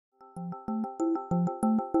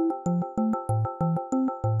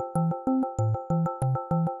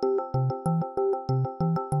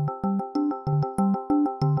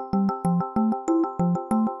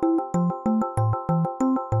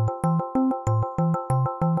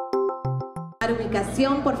tomar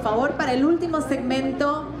ubicación, por favor, para el último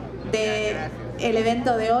segmento del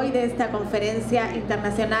evento de hoy, de esta conferencia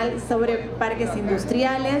internacional sobre parques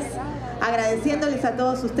industriales. Agradeciéndoles a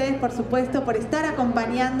todos ustedes, por supuesto, por estar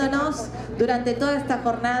acompañándonos durante toda esta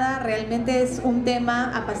jornada. Realmente es un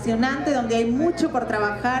tema apasionante, donde hay mucho por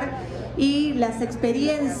trabajar, y las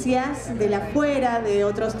experiencias de afuera, de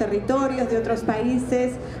otros territorios, de otros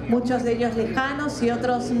países, muchos de ellos lejanos y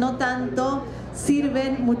otros no tanto,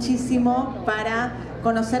 sirven muchísimo para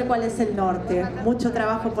conocer cuál es el norte. Mucho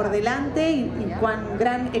trabajo por delante y cuán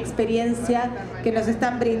gran experiencia que nos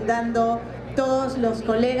están brindando todos los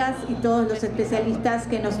colegas y todos los especialistas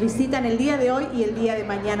que nos visitan el día de hoy y el día de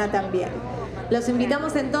mañana también. Los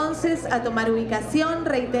invitamos entonces a tomar ubicación,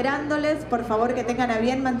 reiterándoles, por favor, que tengan a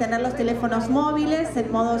bien mantener los teléfonos móviles en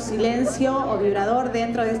modo silencio o vibrador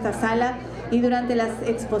dentro de esta sala y durante las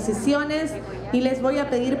exposiciones. Y les voy a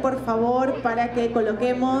pedir, por favor, para que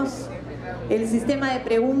coloquemos el sistema de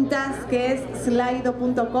preguntas, que es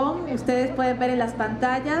slido.com. Ustedes pueden ver en las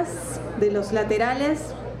pantallas de los laterales.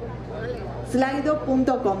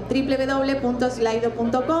 Slido.com,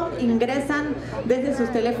 www.slido.com, ingresan desde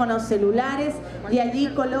sus teléfonos celulares y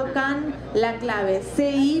allí colocan la clave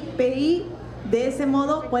CIPI. De ese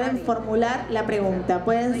modo pueden formular la pregunta.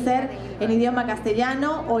 Pueden ser en idioma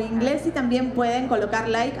castellano o inglés y también pueden colocar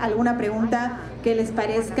like a alguna pregunta que les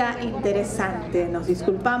parezca interesante. Nos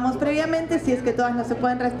disculpamos previamente si es que todas no se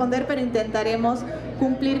pueden responder, pero intentaremos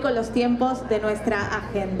cumplir con los tiempos de nuestra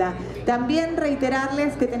agenda. También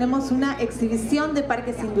reiterarles que tenemos una exhibición de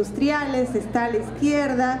parques industriales, está a la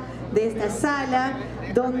izquierda de esta sala,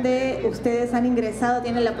 donde ustedes han ingresado,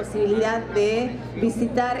 tienen la posibilidad de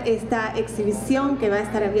visitar esta exhibición que va a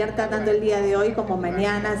estar abierta tanto el día de hoy como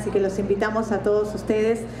mañana, así que los invitamos a todos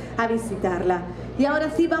ustedes a visitarla. Y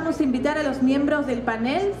ahora sí vamos a invitar a los miembros del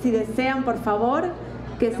panel, si desean, por favor,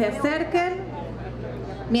 que se acerquen.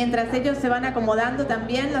 Mientras ellos se van acomodando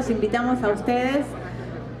también, los invitamos a ustedes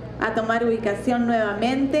a tomar ubicación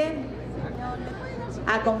nuevamente,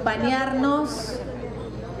 a acompañarnos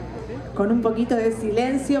con un poquito de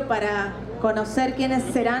silencio para conocer quiénes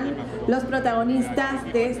serán los protagonistas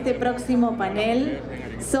de este próximo panel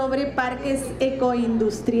sobre parques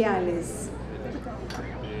ecoindustriales.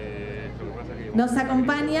 Nos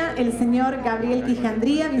acompaña el señor Gabriel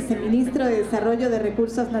Quijandría, viceministro de Desarrollo de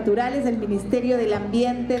Recursos Naturales del Ministerio del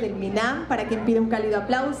Ambiente del MINAM, para quien pide un cálido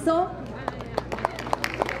aplauso.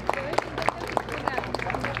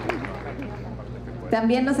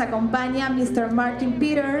 También nos acompaña Mr. Martin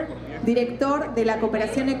Peter, director de la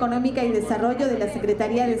Cooperación Económica y Desarrollo de la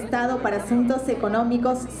Secretaría de Estado para Asuntos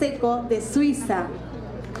Económicos, SECO, de Suiza.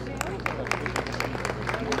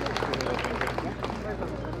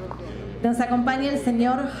 Nos acompaña el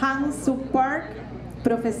señor Han Suk Park,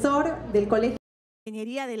 profesor del Colegio de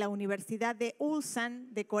Ingeniería de la Universidad de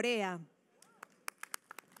Ulsan de Corea.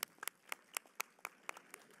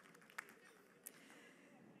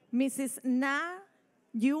 Mrs. Na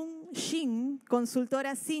Jung-shin,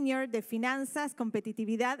 consultora senior de finanzas,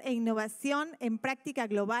 competitividad e innovación en práctica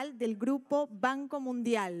global del Grupo Banco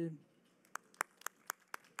Mundial.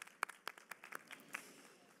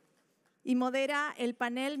 Y modera el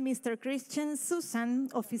panel Mr. Christian Susan,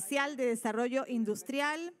 oficial de Desarrollo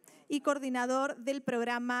Industrial y coordinador del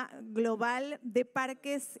Programa Global de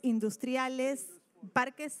Parques Industriales,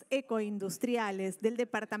 Parques Ecoindustriales del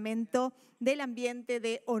Departamento del Ambiente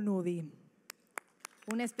de ONUDI.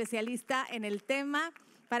 Un especialista en el tema,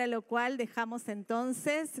 para lo cual dejamos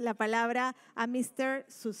entonces la palabra a Mr.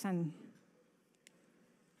 Susan.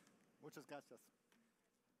 Muchas gracias.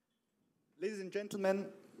 Ladies and gentlemen,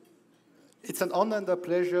 it's an honor and a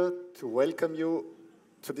pleasure to welcome you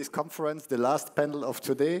to this conference, the last panel of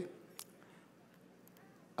today.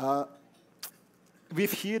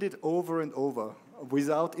 We've heard it over and over.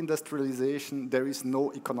 Without industrialization, there is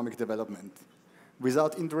no economic development.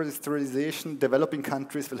 Without industrialization, developing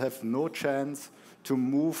countries will have no chance to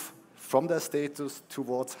move from their status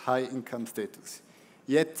towards high-income status.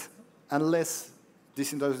 Yet, unless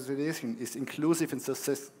this industrialization is inclusive and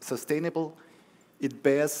sustainable, it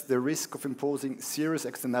bears the risk of imposing serious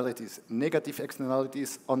externalities, negative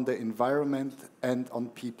externalities on the environment and on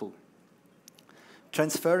people.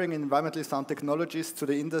 Transferring environmentally sound technologies to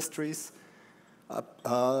the industries,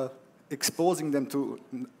 exposing them to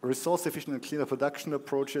resource-efficient and cleaner production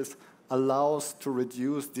approaches allows to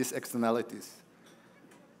reduce these externalities.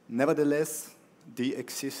 Nevertheless, they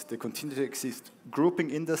exist, they continue to exist.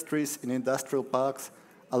 Grouping industries in industrial parks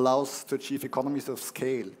allows to achieve economies of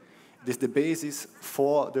scale. It is the basis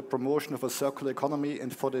for the promotion of a circular economy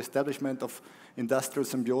and for the establishment of industrial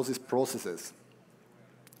symbiosis processes.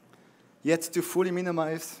 Yet to fully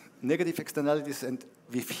minimize negative externalities and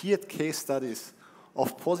we've heard case studies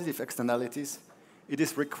of positive externalities, it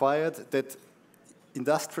is required that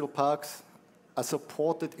industrial parks are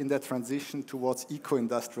supported in their transition towards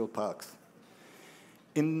eco-industrial parks.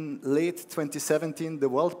 In late 2017, the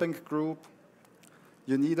World Bank Group,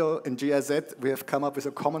 UNIDO, and GIZ, we have come up with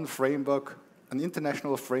a common framework, an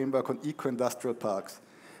international framework on eco-industrial parks.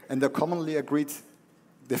 And the commonly agreed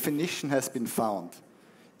definition has been found.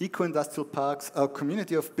 Eco-industrial parks are a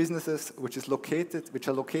community of businesses which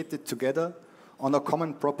are located together on a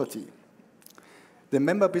common property. The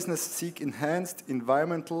member businesses seek enhanced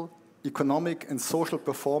environmental, economic, and social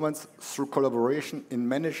performance through collaboration in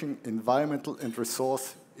managing environmental and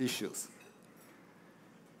resource issues.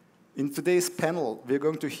 In today's panel, we're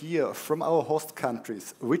going to hear from our host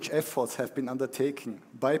countries which efforts have been undertaken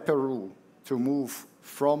by Peru to move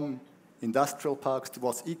from industrial parks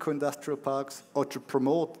towards eco-industrial parks, or to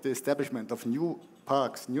promote the establishment of new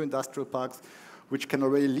parks, new industrial parks, which can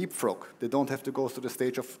already leapfrog. They don't have to go through the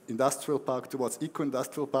stage of industrial park towards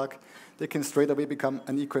eco-industrial park. They can straight away become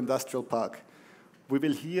an eco-industrial park. We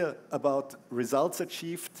will hear about results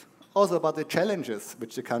achieved, also about the challenges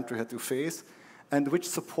which the country had to face, and which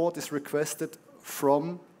support is requested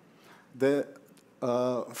from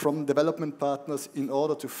development partners in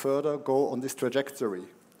order to further go on this trajectory.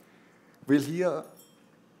 We'll hear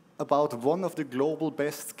about one of the global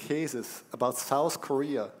best cases, about South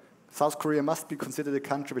Korea. South Korea must be considered a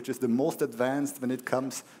country which is the most advanced when it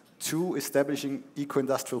comes to establishing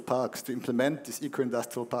eco-industrial parks, to implement this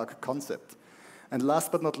eco-industrial park concept. And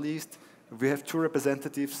last but not least, we have two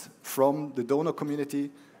representatives from the donor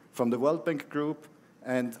community, from the World Bank Group,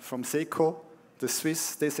 and from SECO, the Swiss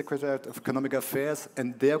State Secretariat of Economic Affairs,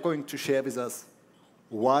 and they're going to share with us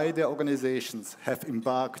why their organizations have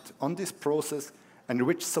embarked on this process and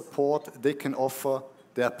which support they can offer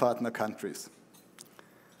their partner countries.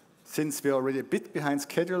 Since we're already a bit behind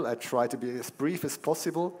schedule, I try to be as brief as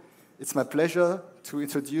possible. It's my pleasure to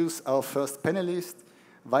introduce our first panelist,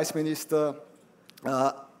 Vice Minister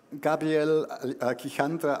Gabriel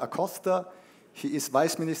Quijandra Acosta. He is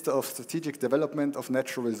Vice Minister of Strategic Development of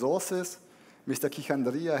Natural Resources. Mr.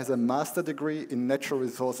 Quijandria has a master's degree in Natural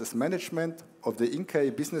Resources Management of the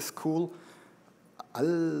INCAE Business School,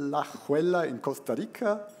 Alajuela in Costa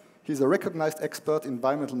Rica. He's a recognized expert in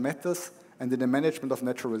environmental matters and in the management of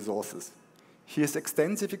natural resources. He has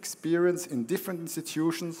extensive experience in different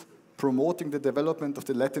institutions promoting the development of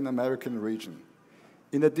the Latin American region.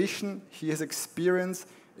 In addition, he has experience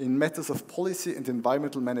in matters of policy and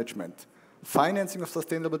environmental management, financing of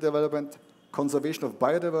sustainable development, conservation of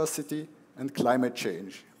biodiversity, and climate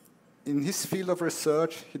change. In his field of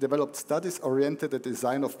research, he developed studies oriented at the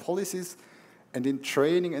design of policies and in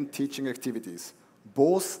training and teaching activities,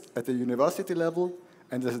 both at the university level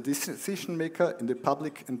and as a decision maker in the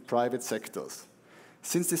public and private sectors.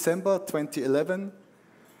 Since December 2011,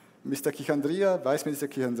 Mr. Quijandria, Vice Minister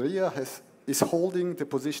Quijandria, is holding the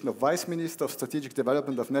position of Vice Minister of Strategic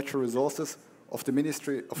Development of Natural Resources of the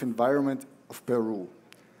Ministry of Environment of Peru.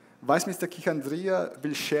 Vice Minister Quijandria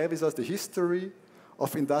will share with us the history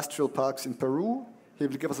of industrial parks in Peru. He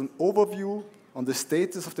will give us an overview on the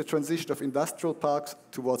status of the transition of industrial parks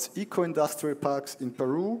towards eco-industrial parks in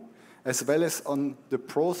Peru, as well as on the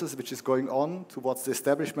process which is going on towards the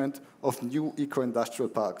establishment of new eco-industrial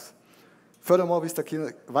parks. Furthermore,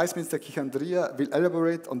 Vice Minister Quijandria will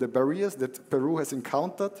elaborate on the barriers that Peru has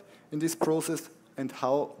encountered in this process and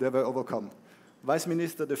how they were overcome. Vice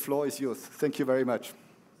Minister, the floor is yours. Thank you very much.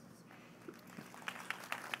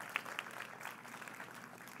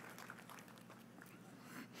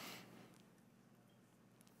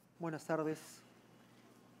 Buenas tardes.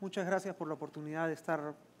 Muchas gracias por la oportunidad de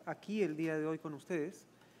estar aquí el día de hoy con ustedes.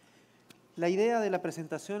 La idea de la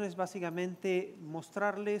presentación es básicamente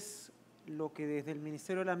mostrarles lo que desde el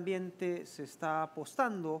Ministerio del Ambiente se está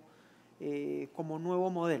apostando como un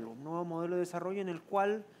nuevo modelo de desarrollo en el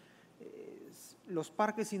cual los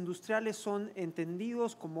parques industriales son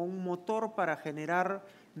entendidos como un motor para generar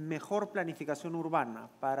mejor planificación urbana,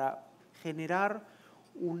 para generar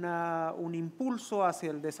un impulso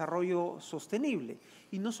hacia el desarrollo sostenible.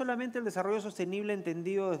 Y no solamente el desarrollo sostenible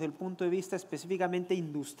entendido desde el punto de vista específicamente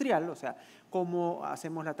industrial, o sea, cómo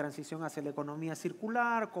hacemos la transición hacia la economía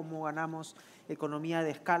circular, cómo ganamos economía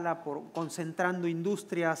de escala concentrando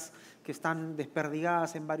industrias que están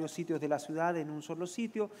desperdigadas en varios sitios de la ciudad en un solo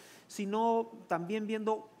sitio, sino también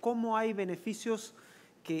viendo cómo hay beneficios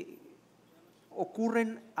que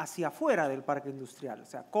ocurren hacia afuera del parque industrial, o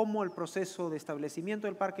sea, cómo el proceso de establecimiento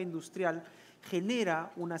del parque industrial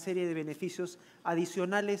genera una serie de beneficios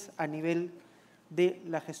adicionales a nivel de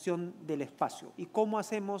la gestión del espacio y cómo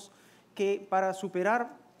hacemos que para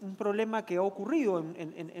superar un problema que ha ocurrido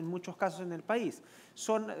en muchos casos en el país.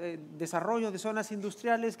 Son desarrollos de zonas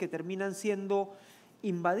industriales que terminan siendo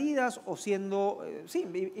invadidas o siendo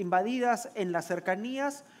invadidas en las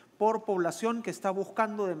cercanías por población que está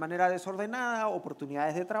buscando de manera desordenada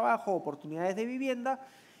oportunidades de trabajo, oportunidades de vivienda,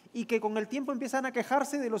 y que con el tiempo empiezan a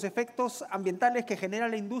quejarse de los efectos ambientales que genera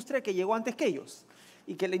la industria que llegó antes que ellos,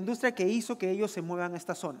 y que la industria que hizo que ellos se muevan a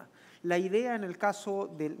esta zona. La idea en el caso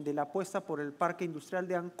de la apuesta por el Parque Industrial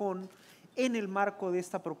de Ancón, en el marco de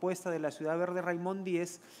esta propuesta de la Ciudad Verde Raimondi,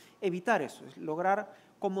 es evitar eso, es lograr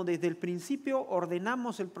como desde el principio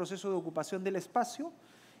ordenamos el proceso de ocupación del espacio,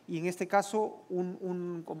 y en este caso,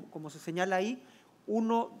 como se señala ahí,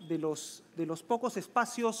 uno de los pocos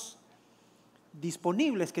espacios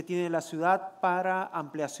disponibles que tiene la ciudad para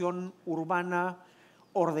ampliación urbana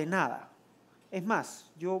ordenada. Es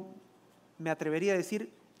más, yo me atrevería a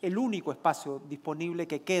decir el único espacio disponible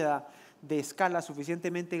que queda de escala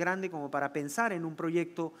suficientemente grande como para pensar en un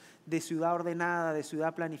proyecto de ciudad ordenada, de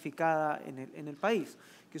ciudad planificada en el país,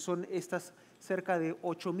 que son estas cerca de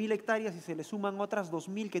 8.000 hectáreas y se le suman otras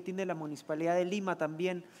 2.000 que tiene la Municipalidad de Lima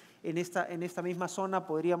también en esta misma zona,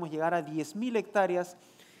 podríamos llegar a 10.000 hectáreas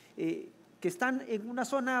que están en una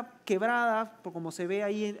zona quebrada, como se ve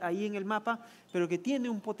ahí en el mapa, pero que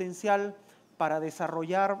tiene un potencial para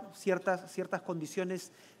desarrollar ciertas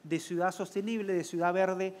condiciones de ciudad sostenible, de ciudad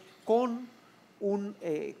verde, con un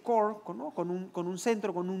core, ¿no? con un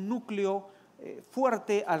centro, con un núcleo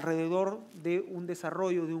fuerte alrededor de un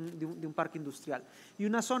desarrollo de un parque industrial. Y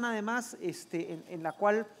una zona además en la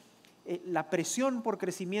cual la presión por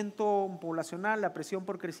crecimiento poblacional, la presión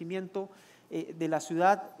por crecimiento de la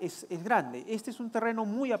ciudad es grande. Este es un terreno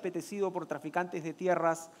muy apetecido por traficantes de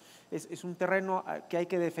tierras, es un terreno que hay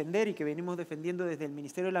que defender y que venimos defendiendo desde el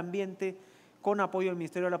Ministerio del Ambiente, con apoyo del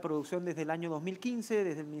Ministerio de la Producción desde el año 2015,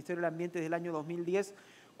 desde el Ministerio del Ambiente desde el año 2010,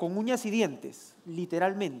 con uñas y dientes,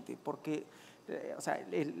 literalmente, porque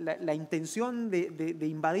la intención de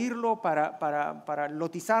invadirlo para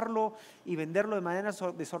lotizarlo y venderlo de manera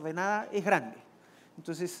desordenada es grande.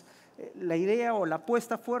 Entonces, la idea o la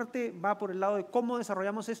apuesta fuerte va por el lado de cómo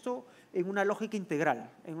desarrollamos esto en una lógica integral,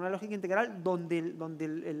 donde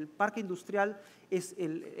el parque industrial es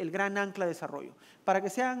el gran ancla de desarrollo. Para que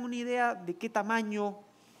se hagan una idea de qué tamaño,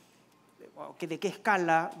 de qué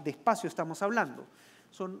escala de espacio estamos hablando.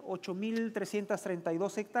 Son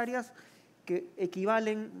 8.332 hectáreas que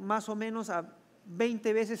equivalen más o menos a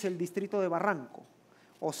 20 veces el distrito de Barranco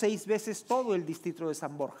o 6 veces todo el distrito de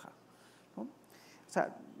San Borja, ¿no? O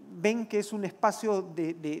sea, ven que es un espacio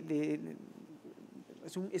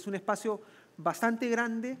es un espacio bastante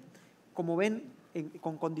grande, como ven,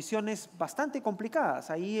 con condiciones bastante complicadas.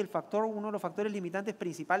 Ahí uno de los factores limitantes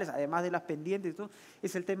principales, además de las pendientes,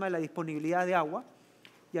 es el tema de la disponibilidad de agua.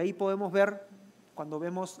 Y ahí podemos ver, cuando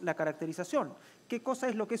vemos la caracterización, qué cosa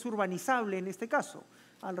es lo que es urbanizable en este caso.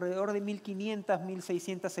 Alrededor de 1.500,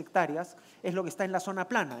 1.600 hectáreas es lo que está en la zona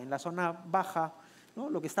plana, en la zona baja, ¿no?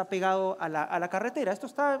 Lo que está pegado a la carretera. Esto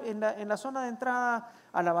está en la zona de entrada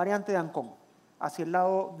a la variante de Ancón, hacia el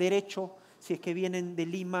lado derecho, si es que vienen de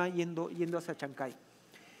Lima yendo hacia Chancay.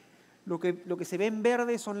 Lo que se ve en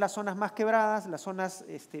verde son las zonas más quebradas, las zonas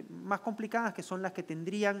más complicadas, que son las que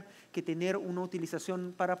tendrían que tener una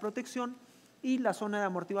utilización para protección, y la zona de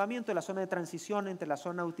amortiguamiento, la zona de transición entre la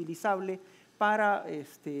zona utilizable para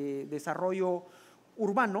desarrollo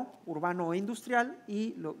urbano e industrial,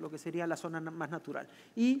 y lo que sería la zona más natural.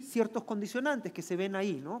 Y ciertos condicionantes que se ven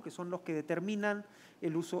ahí, ¿no? Que son los que determinan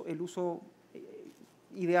el uso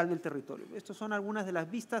ideal del territorio. Estas son algunas de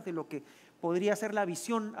las vistas de lo que podría ser la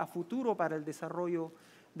visión a futuro para el desarrollo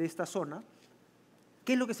de esta zona.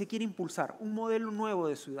 ¿Qué es lo que se quiere impulsar? Un modelo nuevo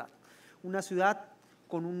de ciudad. Una ciudad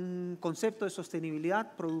con un concepto de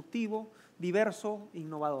sostenibilidad productivo, diverso,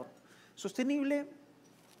 innovador. Sostenible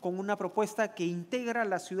con una propuesta que integra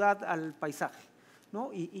la ciudad al paisaje, ¿no?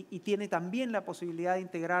 Y tiene también la posibilidad de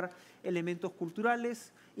integrar elementos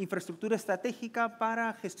culturales, infraestructura estratégica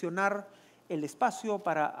para gestionar el espacio,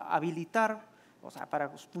 para habilitar, para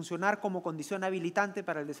funcionar como condición habilitante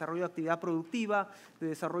para el desarrollo de actividad productiva, de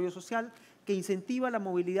desarrollo social, que incentiva la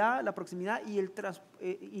movilidad, la proximidad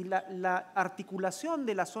y la articulación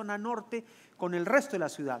de la zona norte con el resto de la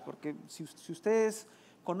ciudad, porque si ustedes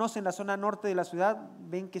conocen la zona norte de la ciudad,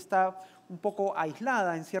 ven que está un poco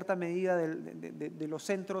aislada en cierta medida de los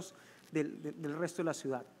centros del resto de la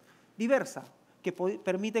ciudad. Diversa, que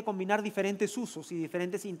permite combinar diferentes usos y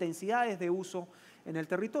diferentes intensidades de uso en el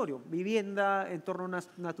territorio. Vivienda, entorno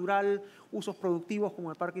natural, usos productivos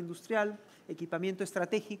como el parque industrial, equipamiento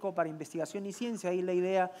estratégico para investigación y ciencia. Ahí la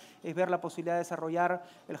idea es ver la posibilidad de desarrollar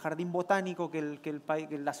el jardín botánico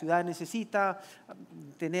que la ciudad necesita,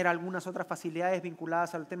 tener algunas otras facilidades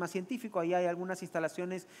vinculadas al tema científico. Ahí hay algunas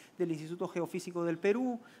instalaciones del Instituto Geofísico del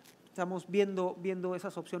Perú. Estamos viendo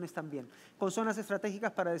esas opciones también. Con zonas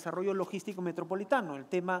estratégicas para desarrollo logístico metropolitano, el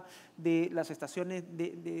tema de las estaciones,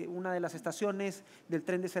 una de las estaciones del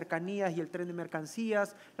tren de cercanías y el tren de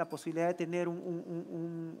mercancías, la posibilidad de tener un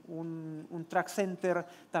track center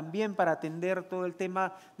también para atender todo el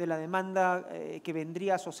tema de la demanda que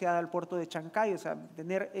vendría asociada al puerto de Chancay, o sea,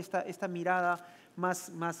 tener esta mirada más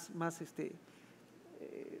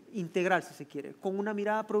integral, si se quiere, con una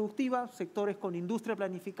mirada productiva, sectores con industria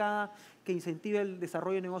planificada que incentive el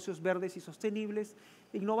desarrollo de negocios verdes y sostenibles,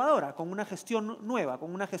 innovadora, con una gestión nueva,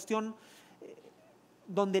 con una gestión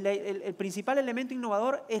donde el principal elemento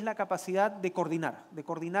innovador es la capacidad de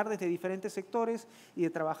coordinar desde diferentes sectores y de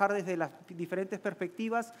trabajar desde las diferentes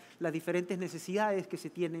perspectivas, las diferentes necesidades que se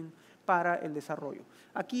tienen para el desarrollo.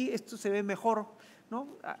 Aquí esto se ve mejor, ¿no?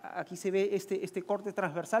 Aquí se ve este corte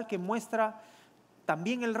transversal que muestra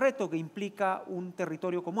también el reto que implica un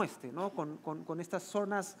territorio como este, ¿no? Con estas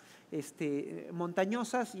zonas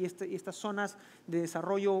montañosas y estas zonas de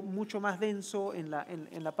desarrollo mucho más denso en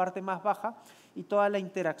la parte más baja y toda la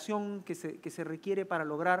interacción que se requiere para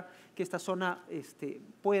lograr que esta zona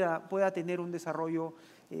pueda tener un desarrollo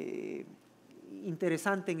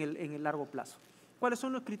interesante en el largo plazo. ¿Cuáles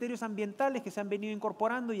son los criterios ambientales que se han venido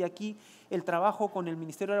incorporando? Y aquí el trabajo con el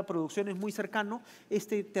Ministerio de la Producción es muy cercano.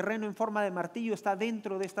 Este terreno en forma de martillo está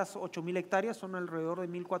dentro de estas 8.000 hectáreas, son alrededor de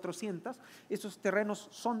 1.400. Estos terrenos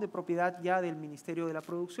son de propiedad ya del Ministerio de la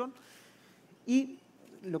Producción. Y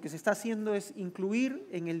lo que se está haciendo es incluir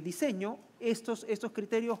en el diseño estos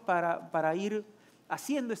criterios para ir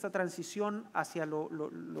haciendo esta transición hacia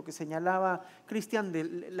lo que señalaba Cristian de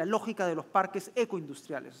la lógica de los parques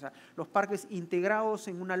ecoindustriales, o sea, los parques integrados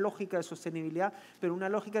en una lógica de sostenibilidad, pero una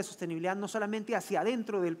lógica de sostenibilidad no solamente hacia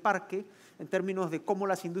adentro del parque, en términos de cómo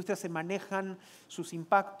las industrias se manejan, sus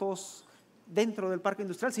impactos dentro del parque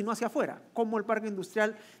industrial, sino hacia afuera, cómo el parque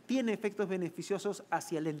industrial tiene efectos beneficiosos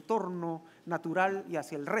hacia el entorno natural y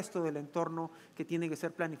hacia el resto del entorno que tiene que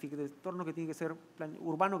ser planificado,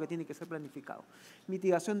 urbano que tiene que ser planificado.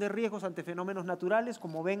 Mitigación de riesgos ante fenómenos naturales,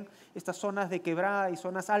 como ven, estas zonas de quebrada y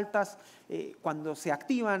zonas altas, cuando se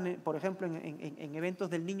activan, por ejemplo, en eventos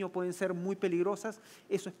del Niño pueden ser muy peligrosas,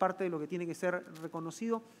 eso es parte de lo que tiene que ser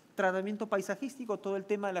reconocido. Tratamiento paisajístico, todo el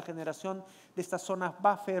tema de la generación de estas zonas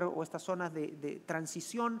buffer o estas zonas de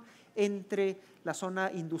transición entre la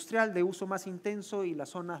zona industrial de uso más intenso y las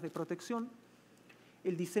zonas de protección.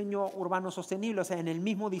 El diseño urbano sostenible, o sea, en el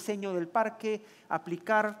mismo diseño del parque,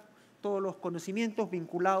 aplicar todos los conocimientos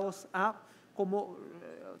vinculados a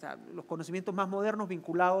los conocimientos más modernos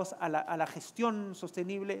vinculados a la gestión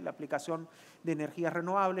sostenible, la aplicación de energías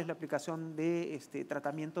renovables, la aplicación de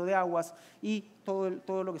tratamiento de aguas y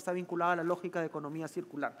todo lo que está vinculado a la lógica de economía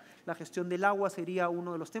circular. La gestión del agua sería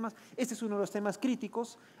uno de los temas. Este es uno de los temas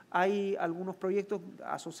críticos. Hay algunos proyectos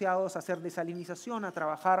asociados a hacer desalinización, a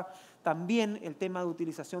trabajar también el tema de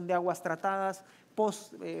utilización de aguas tratadas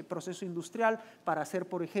post proceso industrial para hacer,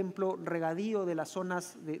 por ejemplo, regadío de las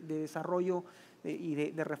zonas de desarrollo y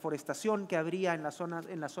de reforestación que habría en las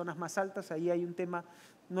zonas más altas. Ahí hay un tema,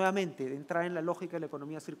 nuevamente, de entrar en la lógica de la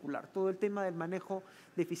economía circular. Todo el tema del manejo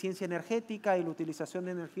de eficiencia energética y la utilización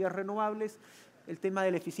de energías renovables, el tema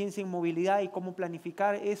de la eficiencia en movilidad y cómo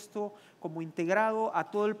planificar esto como integrado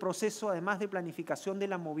a todo el proceso, además de planificación de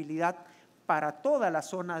la movilidad para toda la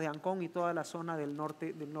zona de Ancón y toda la zona del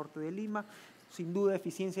norte de Lima. Sin duda,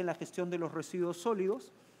 eficiencia en la gestión de los residuos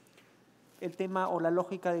sólidos. El tema o la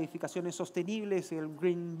lógica de edificaciones sostenibles, el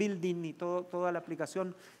green building y toda la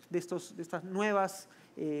aplicación de estas nuevas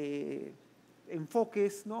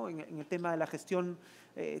enfoques, ¿no? en el tema de la gestión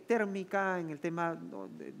térmica, en el tema, ¿no?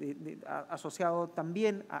 asociado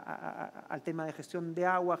también al tema de gestión de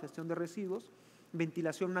agua, gestión de residuos,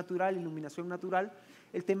 ventilación natural, iluminación natural,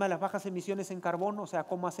 el tema de las bajas emisiones en carbono, o sea,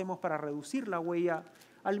 cómo hacemos para reducir la huella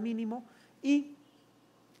al mínimo y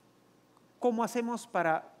cómo hacemos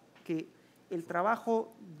para que el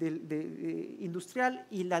trabajo industrial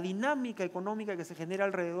y la dinámica económica que se genera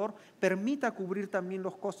alrededor permita cubrir también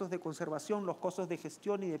los costos de conservación, los costos de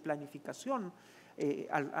gestión y de planificación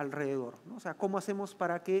alrededor, ¿no? O sea, ¿cómo hacemos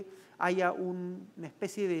para que haya una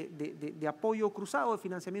especie de apoyo cruzado, de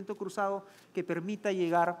financiamiento cruzado que permita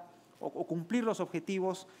llegar o cumplir los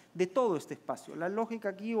objetivos de todo este espacio? La lógica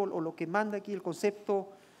aquí o lo que manda aquí el concepto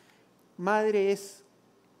madre es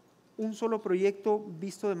un solo proyecto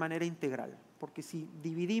visto de manera integral, porque si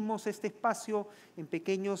dividimos este espacio en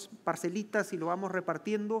pequeños parcelitas y lo vamos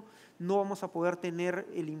repartiendo, no vamos a poder tener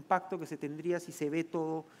el impacto que se tendría si se ve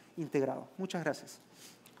todo integrado. Muchas gracias.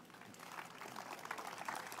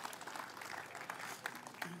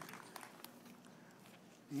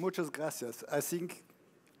 Muchas gracias. I think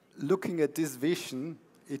looking at this vision,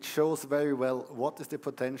 it shows very well what is the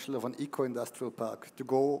potential of an eco-industrial park to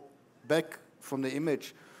go back from the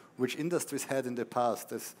image which industries had in the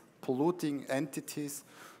past as polluting entities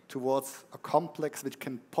towards a complex which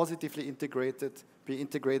can positively be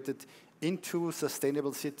integrated into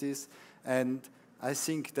sustainable cities. And I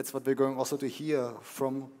think that's what we're going also to hear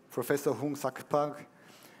from Professor Hung-Sak Park,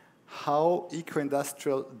 how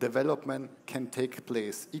eco-industrial development can take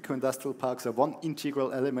place. Eco-industrial parks are one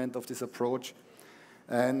integral element of this approach.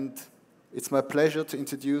 And it's my pleasure to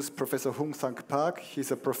introduce Professor Hung-Sak Park.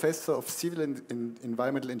 He's a professor of civil and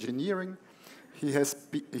environmental engineering. He has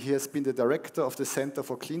been the director of the Center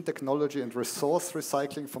for Clean Technology and Resource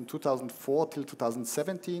Recycling from 2004 till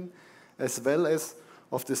 2017, as well as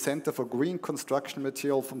of the Center for Green Construction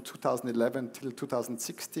Material from 2011 till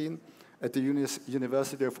 2016 at the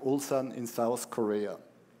University of Ulsan in South Korea.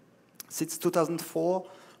 Since 2004,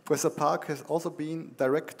 Professor Park has also been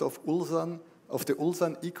director of the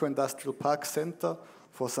Ulsan Eco-Industrial Park Center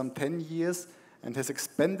for some 10 years and has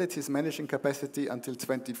expanded his managing capacity until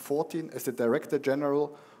 2014 as the Director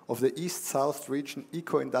General of the East-South Region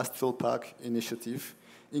Eco-Industrial Park Initiative,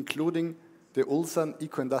 including the Ulsan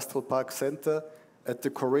Eco-Industrial Park Center at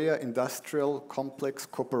the Korea Industrial Complex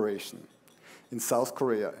Corporation in South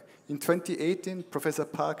Korea. In 2018, Professor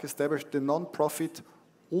Park established the non-profit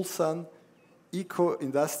Ulsan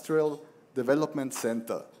Eco-Industrial Development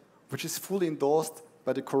Center, which is fully endorsed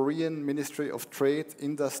by the Korean Ministry of Trade,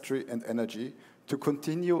 Industry and Energy to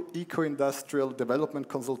continue eco-industrial development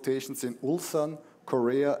consultations in Ulsan,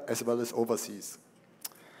 Korea, as well as overseas.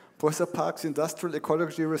 Professor Park's industrial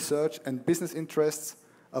ecology research and business interests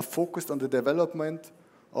are focused on the development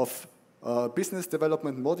of business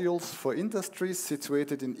development modules for industries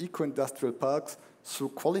situated in eco-industrial parks through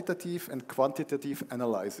qualitative and quantitative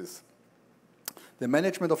analysis, the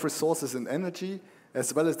management of resources and energy,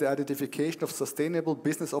 as well as the identification of sustainable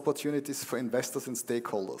business opportunities for investors and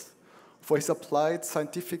stakeholders. For his applied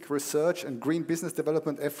scientific research and green business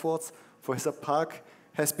development efforts, Professor Park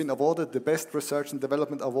has been awarded the Best Research and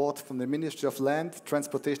Development Award from the Ministry of Land,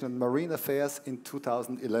 Transportation and Marine Affairs in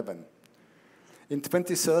 2011. In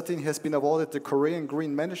 2013, he has been awarded the Korean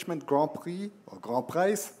Green Management Grand Prix, or Grand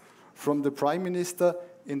Prize, from the Prime Minister,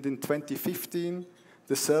 and in 2015,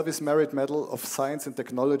 the Service Merit Medal of Science and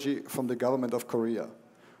Technology from the Government of Korea.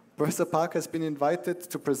 Professor Park has been invited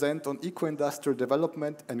to present on eco-industrial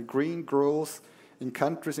development and green growth in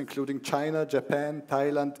countries including China, Japan,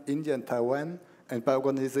 Thailand, India, and Taiwan, and by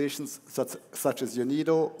organizations such as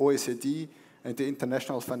UNIDO, OECD, and the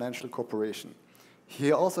International Financial Corporation.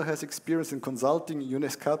 He also has experience in consulting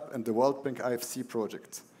UNESCO and the World Bank IFC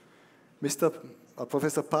projects.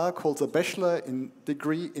 Professor Park holds a bachelor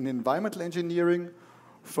degree in environmental engineering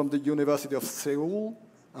from the University of Seoul,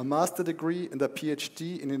 a master degree and a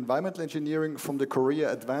PhD in environmental engineering from the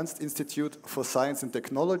Korea Advanced Institute for Science and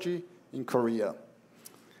Technology in Korea.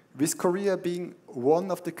 With Korea being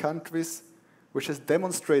one of the countries which has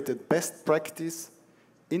demonstrated best practice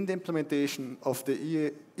in the implementation of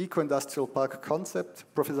the eco-industrial park concept,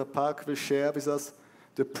 Professor Park will share with us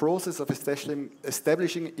the process of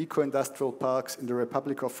establishing eco-industrial parks in the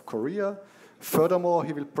Republic of Korea. Furthermore,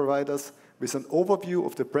 he will provide us with an overview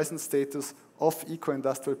of the present status of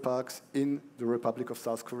eco-industrial parks in the Republic of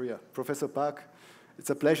South Korea. Professor Park, it's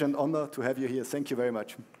a pleasure and honor to have you here. Thank you very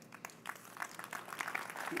much.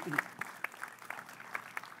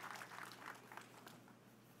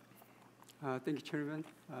 Thank you, Chairman.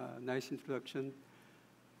 Nice introduction.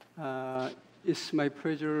 It's my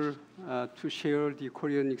pleasure to share the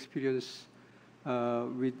Korean experience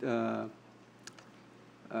with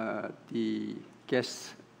the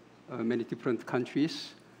guests, many different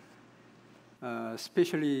countries.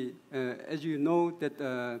 Especially, as you know,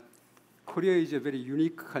 that Korea is a very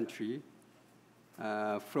unique country.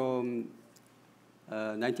 From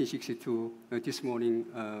 1962, this morning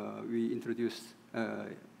we introduced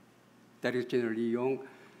Director General Lee Yong,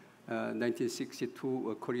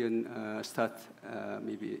 1962 Korean start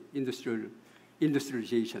maybe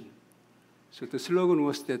industrialization. So the slogan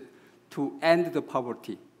was that to end the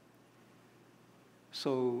poverty.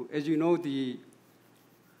 So as you know, the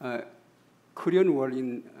Korean War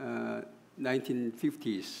in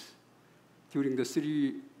 1950s, during the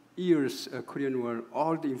 3 years Korean War,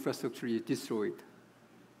 all the infrastructure is destroyed.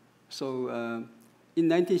 So in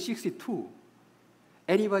 1962,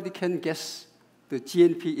 anybody can guess the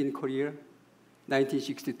GNP in Korea,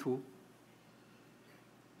 1962?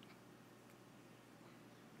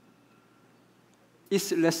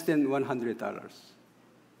 It's less than $100.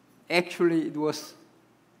 Actually, it was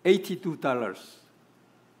 $82.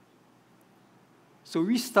 So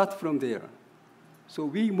we start from there. So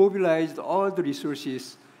we mobilized all the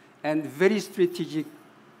resources and very strategic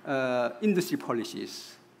industry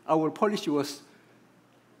policies. Our policy was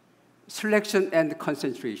selection and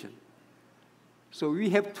concentration. So we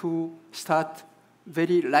have to start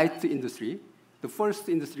very light industry. The first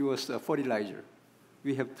industry was fertilizer.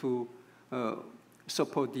 We have to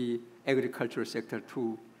support the agricultural sector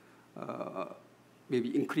to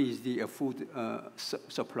maybe increase the food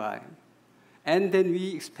supply. And then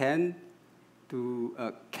we expand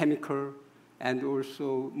to chemical and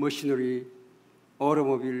also machinery,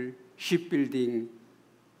 automobile, shipbuilding,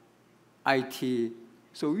 IT.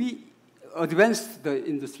 So we advanced the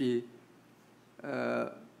industry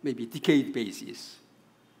maybe decade basis.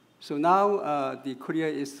 So now the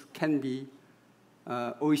Korea can be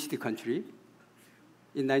OECD country.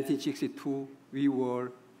 In 1962, we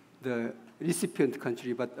were the recipient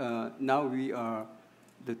country, but now we are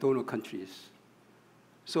the donor countries.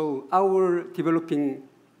 So our developing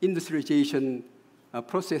industrialization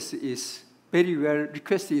process is very well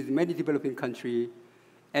requested in many developing countries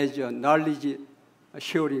as knowledge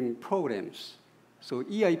sharing programs. So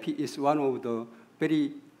EIP is one of the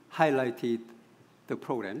very highlighted the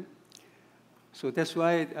program. So that's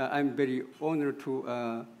why I'm very honored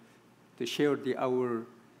to share our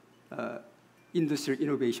industrial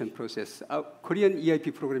innovation process. Our Korean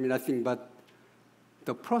EIP program is nothing but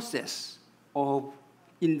the process of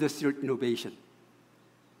industrial innovation.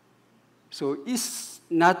 So it's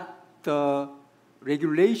not the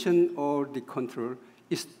regulation or the control,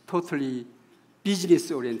 it's totally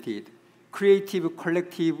business-oriented, creative,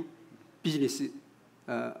 collective business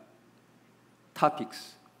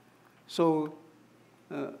topics. So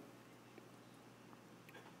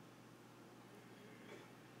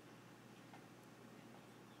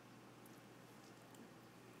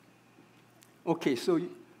okay, so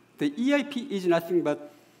the EIP is nothing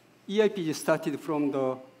but EIP is started from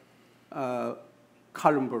the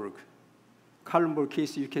Kallenberg. Kallenberg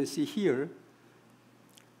case you can see here,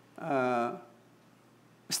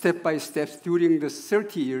 step by step during the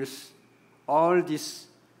 30 years, all this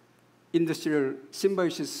industrial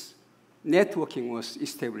symbiosis networking was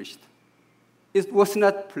established. It was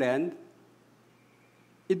not planned.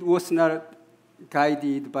 It was not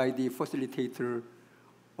guided by the facilitator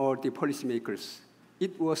or the policymakers.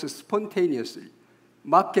 It was a spontaneous,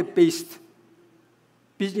 market-based,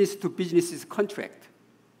 business-to-business contract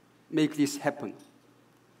make this happen.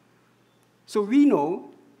 So we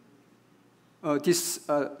know this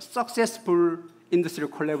successful industrial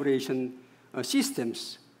collaboration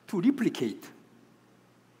systems to replicate.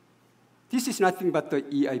 This is nothing but the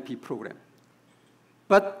EIP program.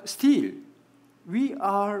 But still, we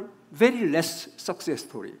are very less success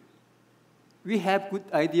story. We have good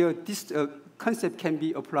idea this concept can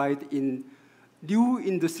be applied in new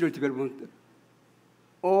industrial development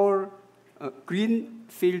or green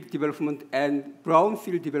field development and brown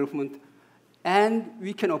field development, and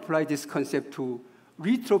we can apply this concept to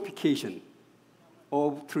retrofication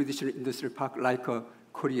of traditional industrial park like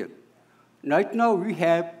Korea. Right now, we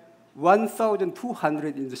have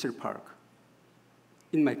 1,200 industrial parks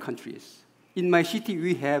in my countries. In my city,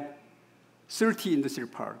 we have 30 industrial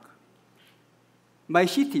parks. My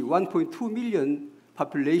city, 1.2 million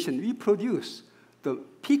population, we produce the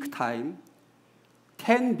peak time,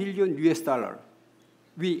 $10 billion US.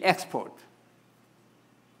 We export.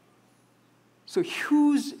 So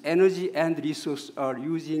huge energy and resources are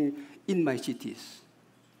using in my cities.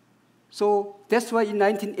 So that's why in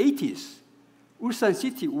 1980s, Ulsan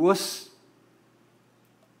city was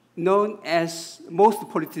known as most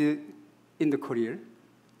polluted in the Korea,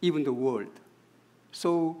 even the world.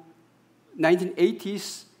 So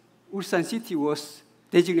 1980s, Ulsan city was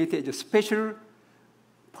designated as a special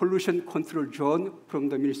pollution control zone from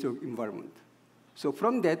the Ministry of Environment. So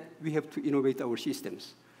from that, we have to innovate our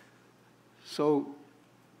systems. So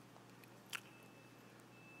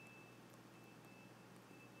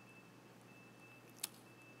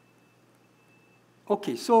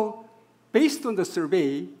okay, so based on the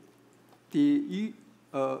survey, the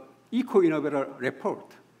Eco-Innovator report,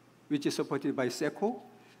 which is supported by SECO,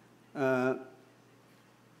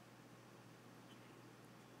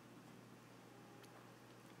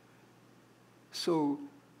 so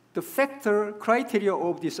the factor criteria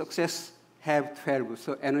of the success have 12.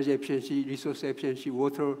 So energy efficiency, resource efficiency,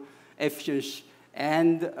 water efficiency,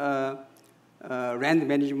 and land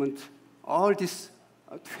management. All these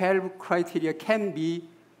 12 criteria can be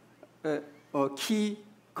a key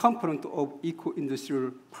component of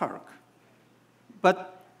eco-industrial park.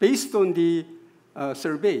 But based on the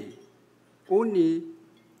survey, only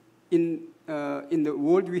in the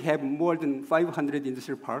world we have more than 500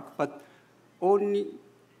 industrial parks, but only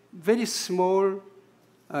very small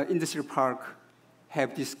industrial parks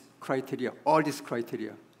have this criteria, all these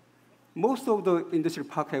criteria. Most of the industrial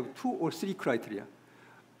parks have 2 or 3 criteria: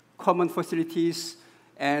 common facilities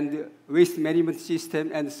and waste management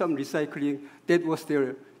system and some recycling. That was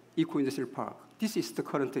their eco-industrial park. This is the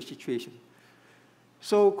current situation.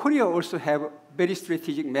 So Korea also have a very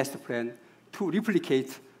strategic master plan to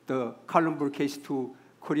replicate the Kalundborg case to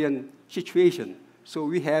Korean situation. So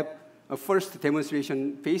we have a first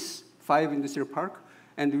demonstration phase, 5 industrial park,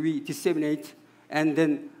 and we disseminate, and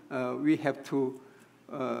then we have to,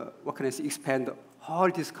 expand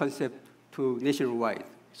all this concept to nationwide.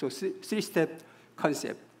 So 3-step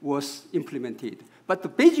concept was implemented. But the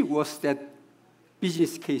basic was that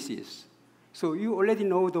business cases. So you already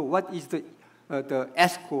know what is the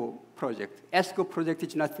ESCO project. ESCO project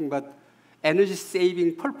is nothing but energy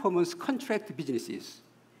saving performance contract businesses.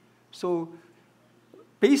 So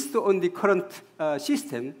based on the current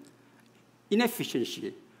system,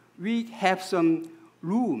 inefficiency, we have some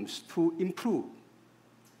rooms to improve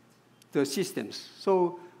the systems.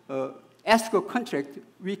 So ESCO contract,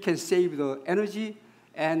 we can save the energy,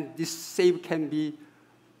 and this save can be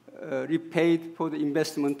repaid for the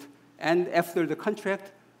investment. And after the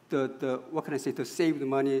contract, the saved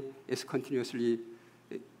money is continuously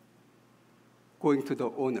going to the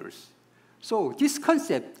owners. So this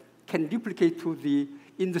concept can replicate to the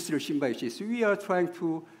industrial symbiosis. We are trying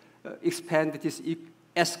to expand this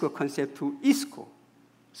ESCO concept to ISCO.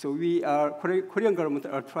 So Korean government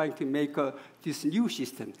are trying to make this new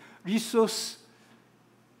system, resource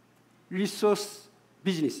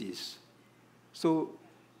businesses. So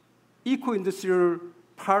eco-industrial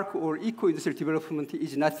park or eco-industrial development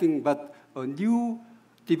is nothing but a new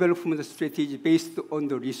development strategy based on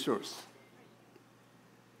the resource.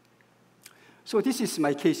 So this is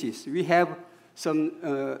my cases. We have some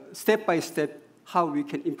step-by-step how we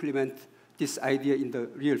can implement this idea in the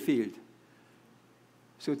real field.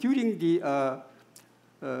 So during our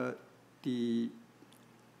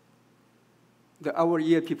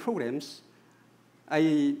ERP programs,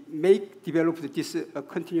 I developed this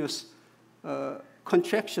continuous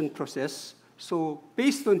contraction process. So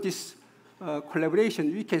based on this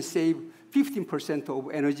collaboration, we can save 15%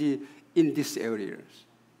 of energy in these areas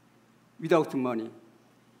without money.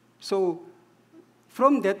 So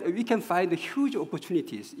from that, we can find huge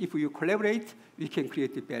opportunities. If you collaborate, we can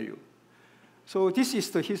create the value. So this is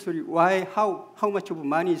the history, how much of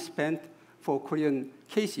money is spent for Korean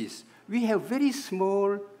cases. We have very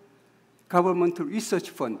small governmental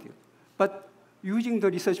research fund, but using the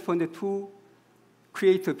research fund to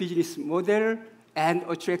create a business model and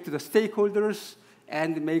attract the stakeholders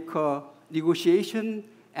and make a negotiation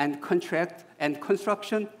and contract and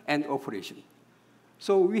construction and operation.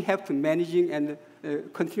 So we have to managing and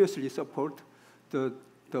continuously support the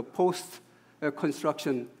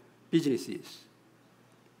post-construction businesses.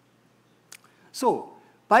 So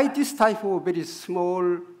by this type of very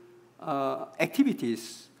small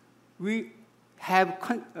activities, we have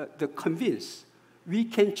the convince we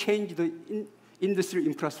can change the industrial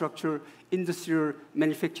infrastructure, industrial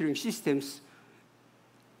manufacturing systems,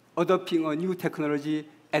 adopting a new technology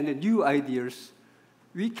and new ideas.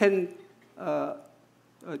 We can,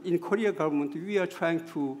 in Korea government, we are trying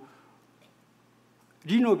to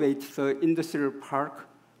renovate the industrial park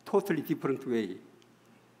totally different way.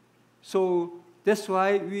 So that's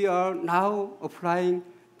why we are now applying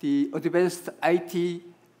the advanced IoT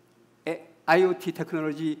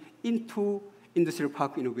technology into industrial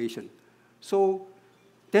park innovation. So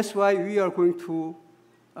that's why we are going to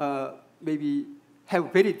maybe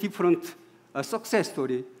have very different success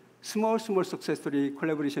story, small success story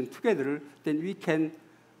collaboration together, then we can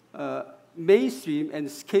mainstream and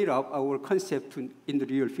scale up our concept in the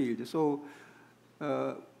real field. So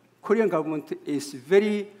Korean government is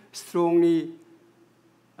very strong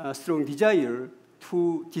desire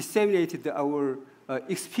to disseminate our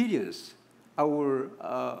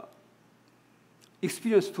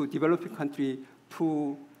experience to developing country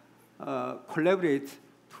to collaborate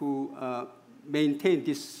to maintain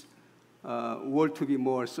this world to be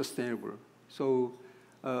more sustainable. So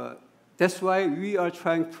that's why we are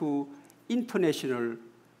trying to international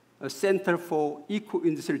Center for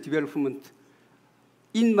Eco-Industrial Development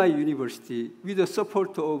in my university with the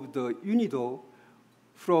support of the UNIDO.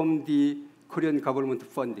 from the Korean government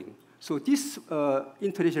funding. So this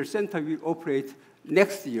international center will operate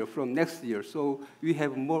next year, from next year. So we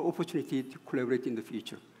have more opportunity to collaborate in the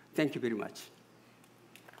future. Thank you very much.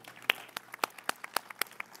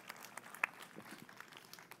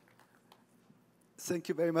 Thank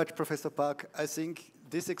you very much, Professor Park. I think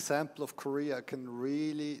this example of Korea can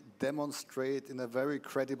really demonstrate in a very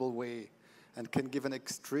credible way and can give an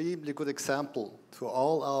extremely good example to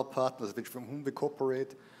all our partners from whom we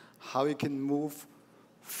cooperate, how we can move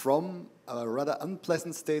from a rather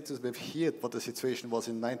unpleasant status. We've heard what the situation was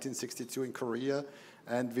in 1962 in Korea,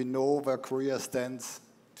 and we know where Korea stands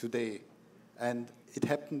today. And it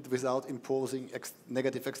happened without imposing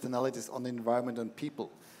negative externalities on the environment and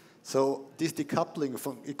people. So this decoupling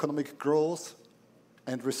from economic growth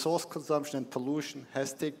and resource consumption and pollution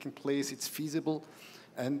has taken place, it's feasible,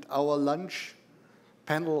 and our lunch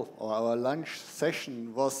panel or our lunch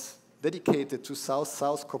session was dedicated to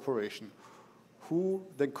South-South cooperation, who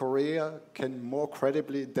then Korea can more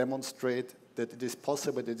credibly demonstrate that it is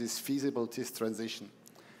possible, that it is feasible, this transition.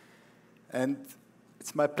 And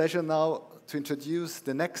it's my pleasure now to introduce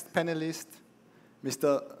the next panelist,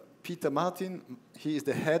 Mr. Peter Martin. He is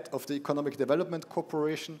the head of the Economic Development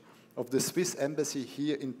Corporation of the Swiss Embassy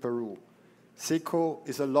here in Peru. SECO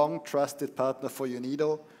is a long trusted partner for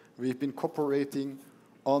UNIDO. We've been cooperating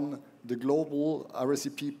on the global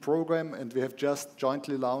RSEP program, and we have just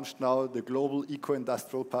jointly launched now the Global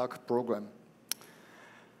Eco-Industrial Park program.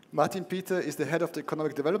 Martin Peter is the head of the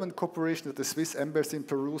Economic Development Corporation at the Swiss Embassy in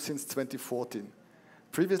Peru since 2014.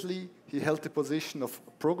 Previously, he held the position of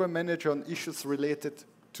program manager on issues related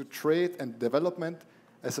to trade and development,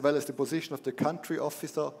 as well as the position of the country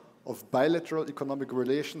officer of bilateral economic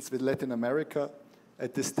relations with Latin America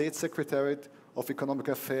at the State Secretariat of Economic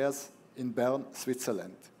Affairs in Bern,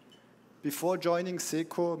 Switzerland. Before joining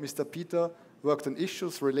SECO, Mr. Peter worked on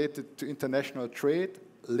issues related to international trade,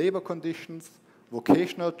 labor conditions,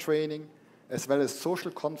 vocational training, as well as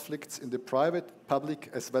social conflicts in the private, public,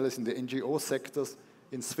 as well as in the NGO sectors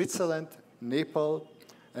in Switzerland, Nepal,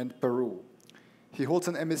 and Peru. He holds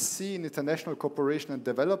an MSc in International Cooperation and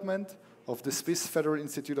Development of the Swiss Federal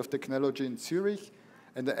Institute of Technology in Zurich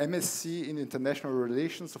and an MSc in International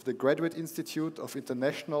Relations of the Graduate Institute of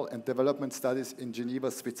International and Development Studies in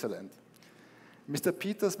Geneva, Switzerland. Mr.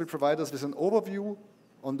 Peters will provide us with an overview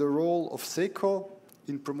on the role of SECO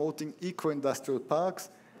in promoting eco-industrial parks,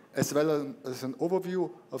 as well as an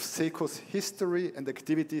overview of SECO's history and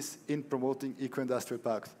activities in promoting eco-industrial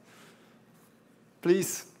parks.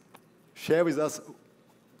 Please share with us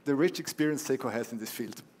the rich experience SECO has in this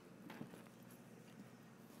field.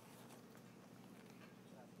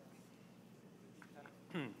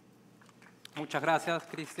 Muchas gracias,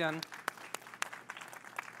 Cristian.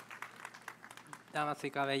 Damas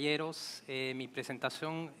y caballeros, mi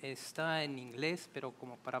presentación está en inglés, pero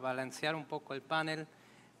como para balancear un poco el panel,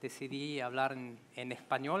 decidí hablar en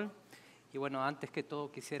español. Y bueno, antes que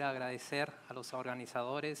todo quisiera agradecer a los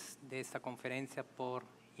organizadores de esta conferencia por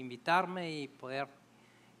invitarme y poder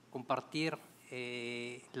compartir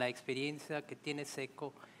la experiencia que tiene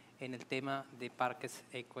SECO en el tema de parques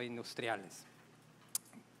ecoindustriales.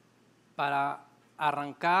 Para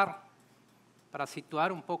arrancar, para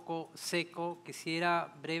situar un poco SECO,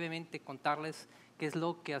 quisiera brevemente contarles qué es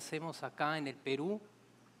lo que hacemos acá en el Perú.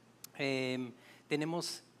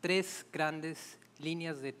 Tenemos 3 grandes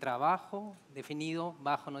líneas de trabajo definido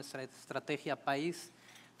bajo nuestra estrategia país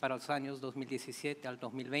para los años 2017 al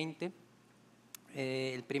 2020.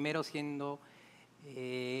 El primero siendo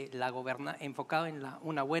enfocado en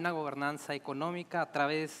una buena gobernanza económica a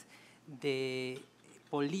través de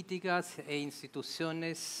políticas e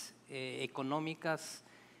instituciones económicas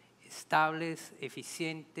estables,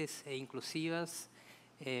 eficientes e inclusivas,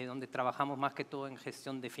 donde trabajamos más que todo en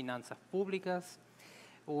gestión de finanzas públicas.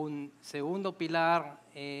 Un segundo pilar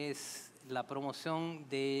es la promoción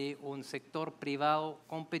de un sector privado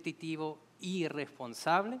competitivo y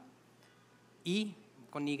responsable, y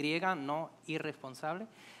con Y, no irresponsable.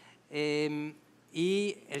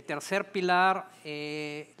 Y el tercer pilar,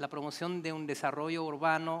 la promoción de un desarrollo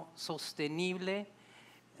urbano sostenible,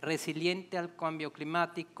 resiliente al cambio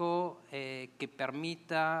climático, que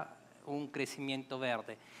permita un crecimiento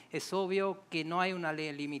verde. Es obvio que no hay una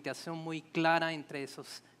limitación muy clara entre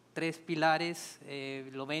esos 3 pilares,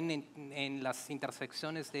 lo ven en las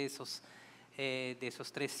intersecciones de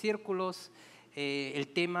esos 3 círculos. El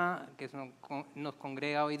tema que nos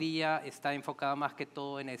congrega hoy día está enfocado más que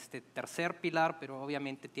todo en este tercer pilar, pero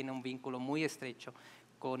obviamente tiene un vínculo muy estrecho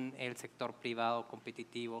con el sector privado,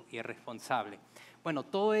 competitivo y responsable. Bueno,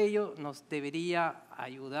 todo ello nos debería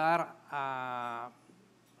ayudar a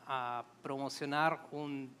a promocionar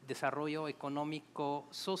un desarrollo económico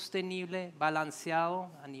sostenible,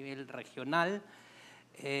 balanceado a nivel regional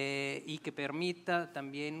y que permita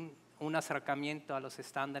también un acercamiento a los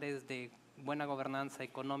estándares de buena gobernanza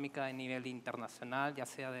económica a nivel internacional, ya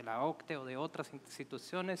sea de la OCDE o de otras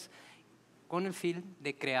instituciones, con el fin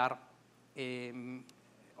de crear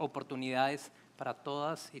oportunidades para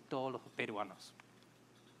todas y todos los peruanos.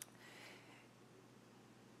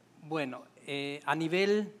 Bueno, a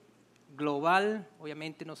nivel global,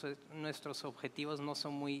 obviamente nuestros objetivos no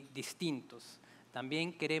son muy distintos.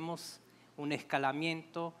 También queremos un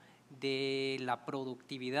escalamiento de la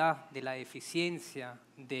productividad, de la eficiencia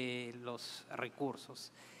de los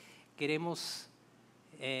recursos. Queremos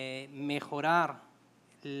mejorar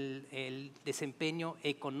el desempeño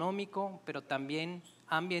económico, pero también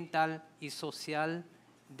ambiental y social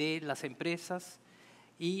de las empresas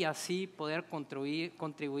y así poder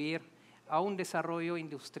contribuir a un desarrollo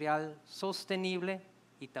industrial sostenible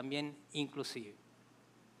y también inclusivo.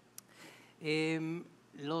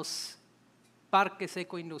 Los parques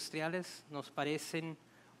ecoindustriales nos parecen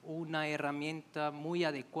una herramienta muy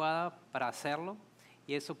adecuada para hacerlo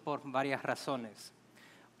y eso por varias razones.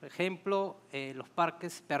 Por ejemplo, los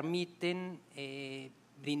parques permiten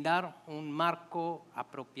brindar un marco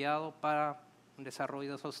apropiado para un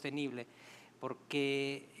desarrollo sostenible,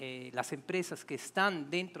 porque las empresas que están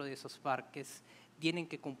dentro de esos parques tienen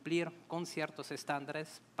que cumplir con ciertos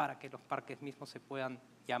estándares para que los parques mismos se puedan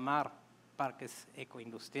llamar parques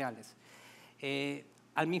ecoindustriales.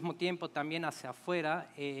 Al mismo tiempo, también hacia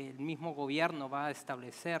afuera, el mismo gobierno va a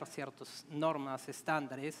establecer ciertas normas,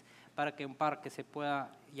 estándares, para que un parque se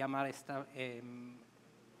pueda llamar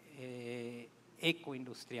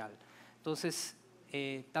ecoindustrial. Entonces,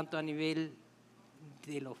 tanto a nivel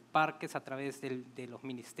de los parques a través de los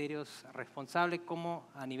ministerios responsables como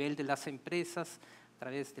a nivel de las empresas, a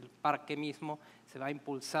través del parque mismo, se va a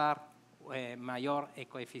impulsar mayor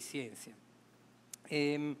ecoeficiencia.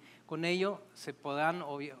 Con ello se podrán,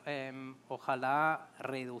 ojalá,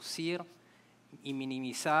 reducir y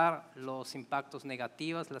minimizar los impactos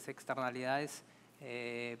negativos, las externalidades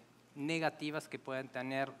negativas que pueden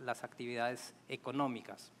tener las actividades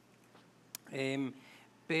económicas.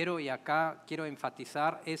 Pero, y acá quiero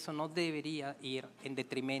enfatizar, eso no debería ir en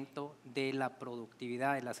detrimento de la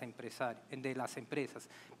productividad de las empresas.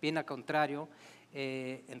 Bien al contrario,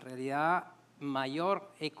 en realidad,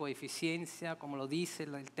 mayor ecoeficiencia, como lo dice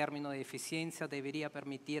el término de eficiencia, debería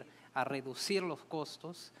permitir a reducir los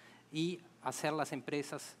costos y hacer las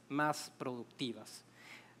empresas más productivas.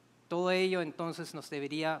 Todo ello entonces nos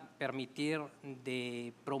debería permitir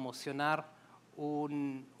de promocionar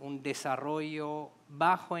un desarrollo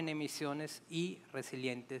bajo en emisiones y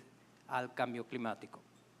resiliente al cambio climático.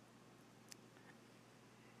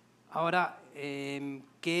 Ahora,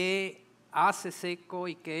 ¿qué hace SECO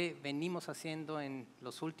y qué venimos haciendo en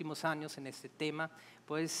los últimos años en este tema?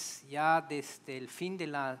 Pues ya desde el fin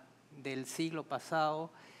del siglo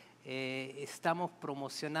pasado estamos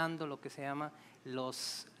promocionando lo que se llama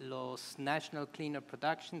los National Cleaner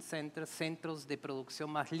Production Centers, centros de producción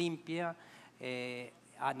más limpia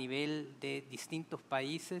a nivel de distintos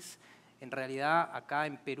países. En realidad, acá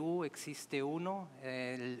en Perú existe uno,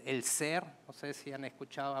 el CER, no sé si han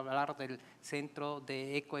escuchado hablar del Centro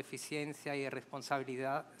de Ecoeficiencia y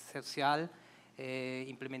Responsabilidad Social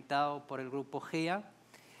implementado por el grupo GEA.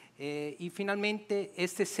 Y finalmente,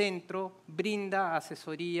 este centro brinda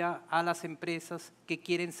asesoría a las empresas que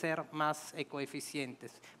quieren ser más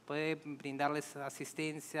ecoeficientes. Puede brindarles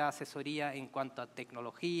asistencia, asesoría en cuanto a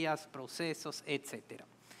tecnologías, procesos, etc.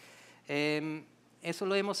 Eso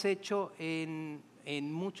lo hemos hecho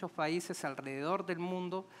en muchos países alrededor del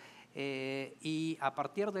mundo y a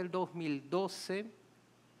partir del 2012,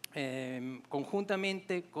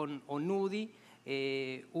 conjuntamente con ONUDI,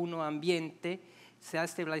 Uno Ambiente, se ha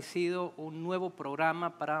establecido un nuevo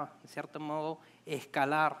programa para, en cierto modo,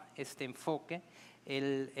 escalar este enfoque,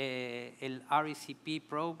 el RECP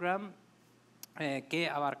Program, que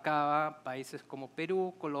abarcaba países como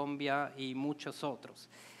Perú, Colombia y muchos otros.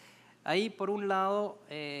 Ahí, por un lado,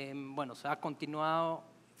 bueno, se ha continuado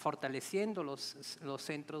fortaleciendo los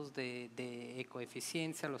centros de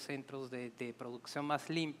ecoeficiencia, los centros de producción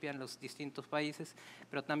más limpia en los distintos países,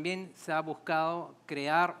 pero también se ha buscado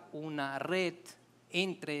crear una red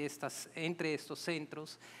entre estos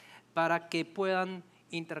centros para que puedan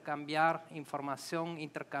intercambiar información,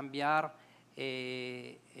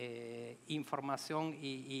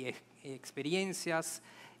 y experiencias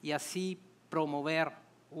y así promover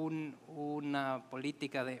una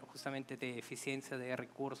política justamente de eficiencia de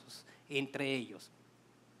recursos entre ellos.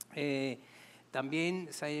 También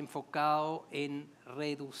se ha enfocado en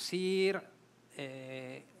reducir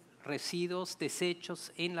residuos,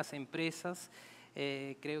 desechos en las empresas.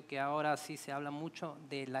 Creo que ahora sí se habla mucho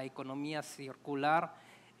de la economía circular.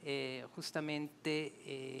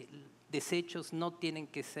 Justamente desechos no tienen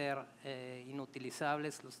que ser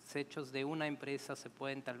inutilizables. Los desechos de una empresa se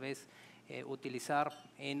pueden tal vez utilizar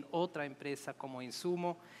en otra empresa como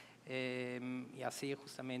insumo y así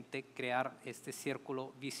justamente crear este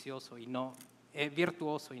círculo vicioso y no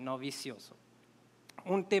virtuoso y no vicioso.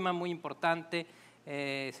 Un tema muy importante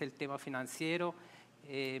es el tema financiero.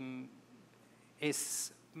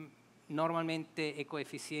 Normalmente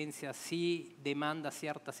ecoeficiencia sí demanda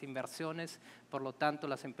ciertas inversiones, por lo tanto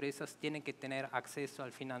las empresas tienen que tener acceso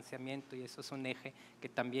al financiamiento y eso es un eje que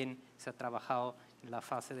también se ha trabajado en la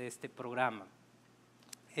fase de este programa.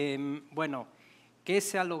 Bueno, ¿qué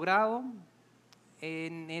se ha logrado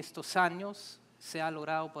en estos años? Se ha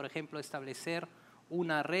logrado, por ejemplo, establecer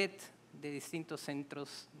una red de distintos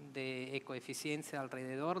centros de ecoeficiencia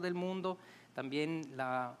alrededor del mundo. También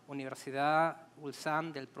la Universidad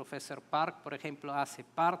Ulsan del profesor Park, por ejemplo, hace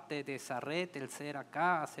parte de esa red, el CERAK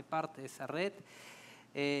hace parte de esa red.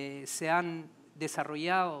 Se han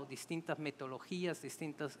desarrollado distintas metodologías,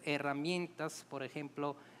 distintas herramientas, por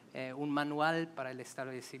ejemplo, un manual para el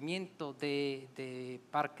establecimiento de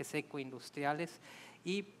parques ecoindustriales.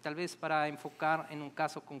 Y tal vez para enfocar en un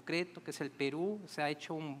caso concreto, que es el Perú, se ha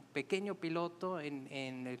hecho un pequeño piloto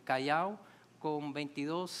en el Callao con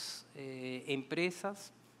 22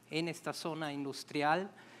 empresas en esta zona industrial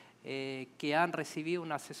que han recibido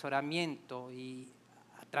un asesoramiento y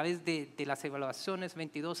a través de las evaluaciones,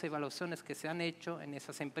 22 evaluaciones que se han hecho en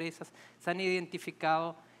esas empresas, se han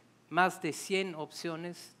identificado más de 100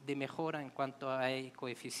 opciones de mejora en cuanto a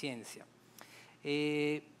ecoeficiencia.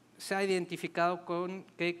 Se ha identificado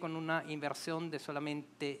que con una inversión de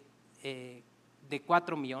solamente de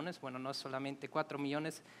 4 millones, bueno, no solamente 4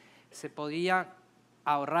 millones, se podía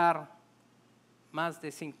ahorrar más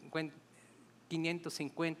de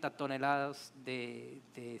 550 toneladas de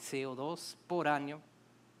CO2 por año,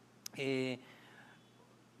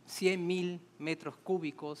 100.000 metros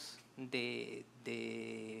cúbicos de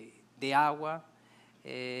agua,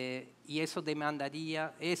 y eso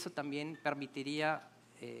también permitiría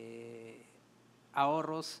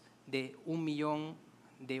ahorros de un millón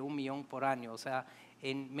por año, o sea,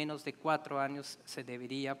 en menos de 4 años se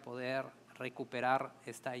debería poder recuperar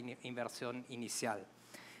esta inversión inicial.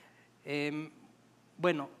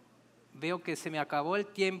 Bueno, veo que se me acabó el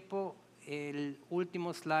tiempo. El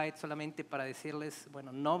último slide solamente para decirles,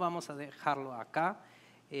 bueno, no vamos a dejarlo acá.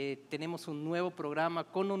 Tenemos un nuevo programa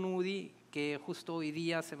con UNUDI que justo hoy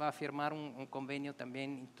día se va a firmar un convenio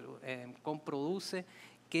también con Produce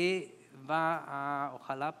que va a,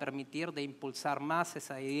 ojalá, permitir de impulsar más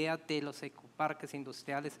esa idea de los ecoparques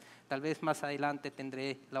industriales. Tal vez más adelante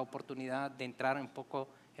tendré la oportunidad de entrar un poco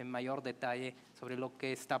en mayor detalle sobre lo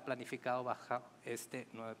que está planificado bajo este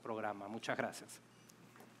nuevo programa. Muchas gracias.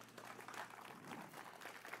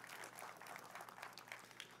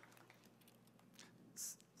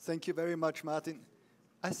 Thank you very much, Martin.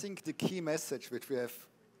 I think the key message which we have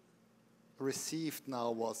received now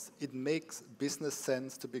was it makes business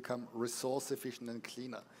sense to become resource efficient and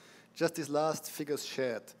cleaner. Just these last figures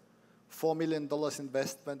shared, $4 million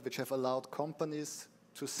investment which have allowed companies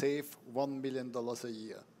to save $1 million a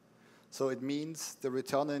year. So it means the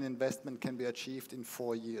return on investment can be achieved in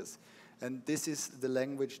 4 years. And this is the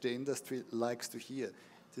language the industry likes to hear.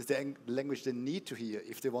 This is the language they need to hear.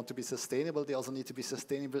 If they want to be sustainable, they also need to be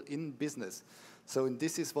sustainable in business. So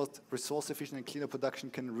this is what resource-efficient and cleaner production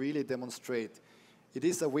can really demonstrate. It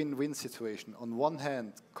is a win-win situation. On one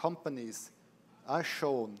hand, companies are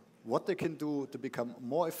shown what they can do to become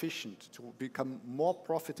more efficient, to become more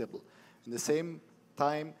profitable. At the same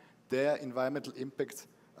time, their environmental impacts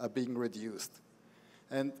are being reduced.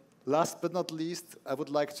 And last but not least, I would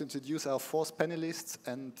like to introduce our 4th panelists,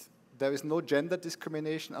 and there is no gender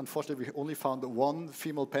discrimination. Unfortunately, we only found 1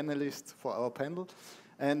 female panelist for our panel.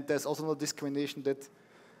 And there's also no discrimination that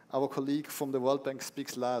our colleague from the World Bank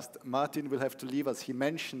speaks last. Martin will have to leave us. He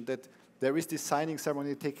mentioned that there is this signing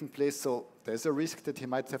ceremony taking place, so there's a risk that he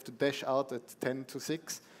might have to dash out at 10 to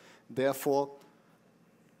 6. Therefore,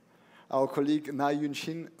 our colleague Na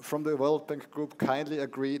Yun-shin from the World Bank Group kindly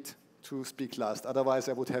agreed to speak last. Otherwise,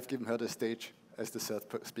 I would have given her the stage as the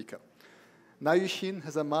 3rd speaker. Na Yun-shin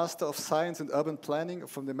has a Master of Science in Urban Planning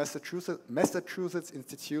from the Massachusetts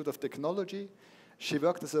Institute of Technology. She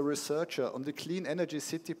worked as a researcher on the Clean Energy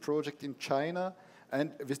City project in China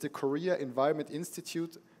and with the Korea Environment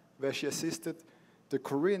Institute, where she assisted the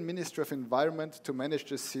Korean Ministry of Environment to manage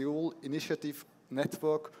the Seoul Initiative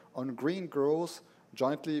network on green growth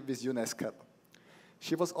jointly with UNESCO.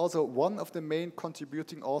 She was also one of the main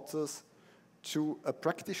contributing authors to a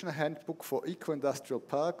practitioner handbook for eco-industrial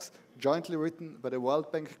parks, jointly written by the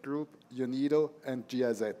World Bank Group, UNIDO, and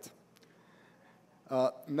GIZ.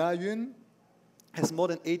 Na Yun has more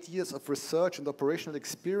than 8 years of research and operational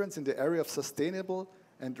experience in the area of sustainable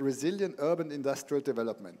and resilient urban industrial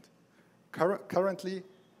development. Currently,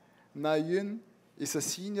 Na Yun is a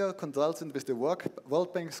senior consultant with the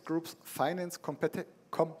World Bank Group's Finance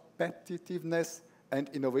Competitiveness and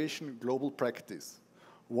Innovation Global Practice.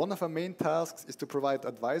 One of her main tasks is to provide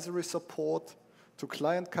advisory support to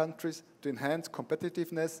client countries to enhance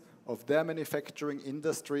competitiveness of their manufacturing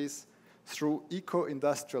industries through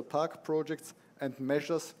eco-industrial park projects and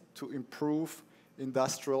measures to improve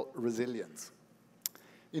industrial resilience.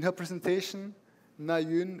 In her presentation, Na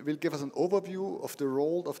Yun will give us an overview of the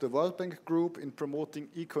role of the World Bank Group in promoting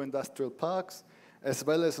eco-industrial parks, as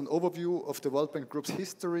well as an overview of the World Bank Group's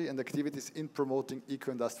history and activities in promoting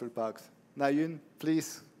eco-industrial parks. Na Yun,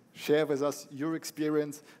 please share with us your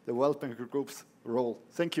experience, the World Bank Group's role.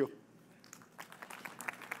 Thank you.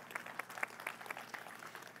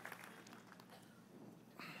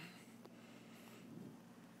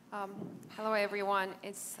 Hello, everyone.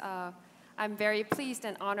 I'm very pleased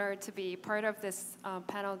and honored to be part of this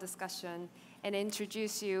panel discussion and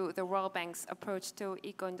introduce you the World Bank's approach to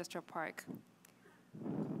eco-industrial park.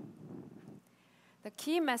 The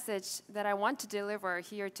key message that I want to deliver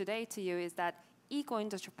here today to you is that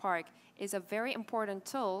eco-industrial park is a very important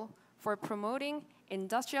tool for promoting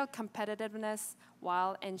industrial competitiveness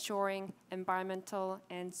while ensuring environmental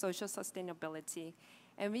and social sustainability.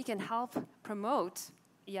 And we can help promote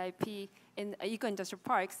EIP in eco-industrial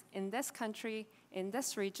parks in this country, in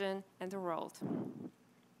this region, and the world.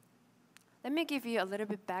 Let me give you a little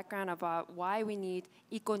bit background about why we need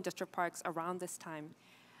eco-industrial parks around this time.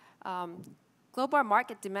 Global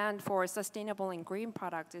market demand for sustainable and green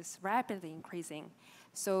products is rapidly increasing.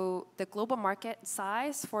 So the global market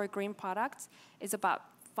size for green products is about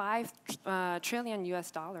 $5 trillion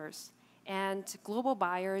US. And global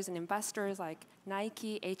buyers and investors like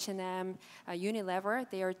Nike, H&M, Unilever,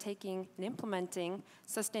 they are taking and implementing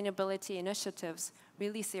sustainability initiatives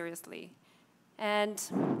really seriously. And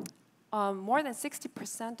more than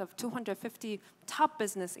 60% of 250 top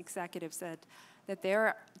business executives said that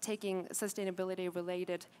they're taking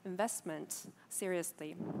sustainability-related investments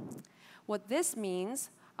seriously. What this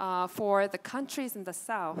means for the countries in the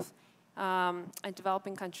South and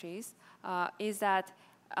developing countries is that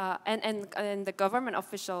and the government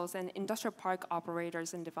officials and industrial park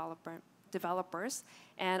operators and developers,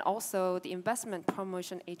 and also the investment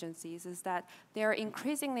promotion agencies, is that they're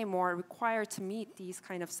increasingly more required to meet these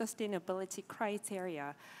kind of sustainability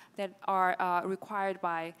criteria that are required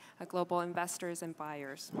by global investors and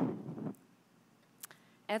buyers.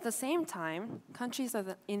 At the same time, countries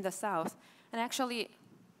in the South, and actually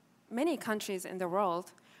many countries in the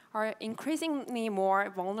world, are increasingly more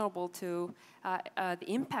vulnerable to the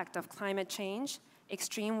impact of climate change,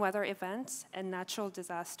 extreme weather events, and natural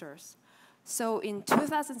disasters. So in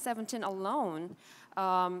 2017 alone,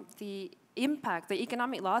 the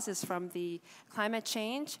economic losses from the climate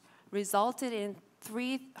change resulted in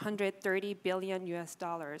 $330 billion US.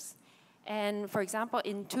 And for example,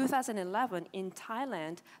 in 2011, in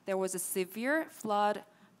Thailand, there was a severe flood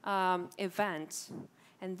event.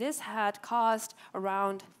 And this had cost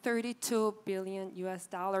around $32 billion US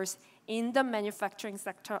in the manufacturing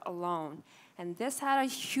sector alone. And this had a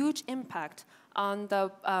huge impact on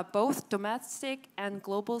the both domestic and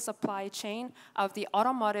global supply chain of the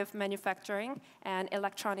automotive manufacturing and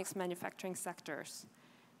electronics manufacturing sectors.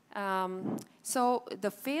 So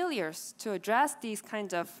the failures to address these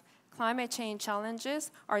kinds of climate change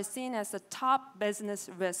challenges are seen as the top business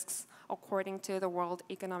risks according to the World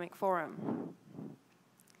Economic Forum.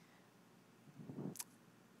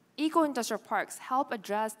 Eco-industrial parks help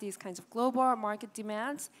address these kinds of global market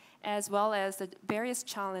demands as well as the various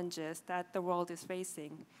challenges that the world is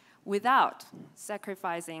facing without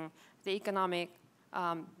sacrificing the economic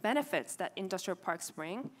benefits that industrial parks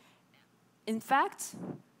bring. In fact,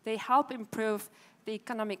 they help improve the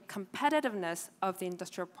economic competitiveness of the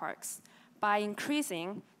industrial parks by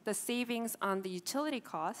increasing the savings on the utility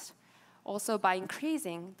cost, also by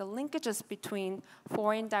increasing the linkages between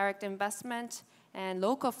foreign direct investment and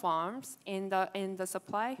local farms in the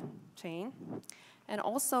supply chain, and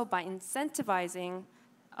also by incentivizing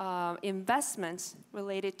investments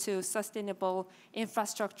related to sustainable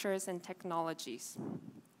infrastructures and technologies.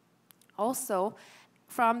 Also,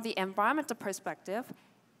 from the environmental perspective,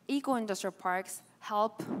 eco-industrial parks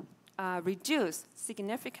help reduce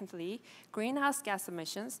significantly greenhouse gas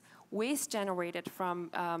emissions, waste generated from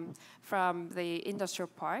the industrial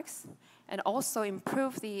parks, and also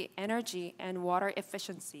improve the energy and water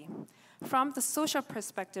efficiency. From the social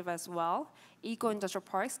perspective as well, eco-industrial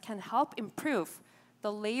parks can help improve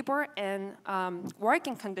the labor and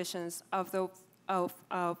working conditions of the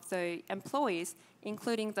employees,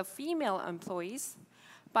 including the female employees,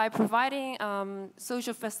 by providing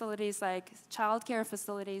social facilities like childcare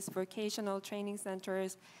facilities, vocational training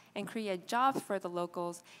centers, and create jobs for the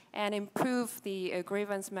locals, and improve the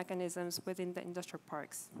grievance mechanisms within the industrial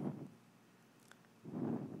parks.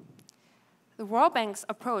 The World Bank's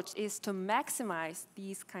approach is to maximize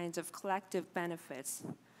these kinds of collective benefits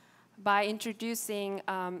by introducing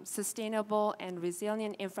sustainable and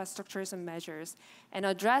resilient infrastructures and measures, and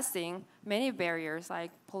addressing many barriers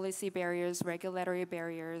like policy barriers, regulatory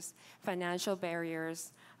barriers, financial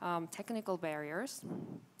barriers, technical barriers,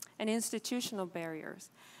 and institutional barriers.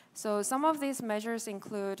 So some of these measures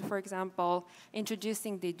include, for example,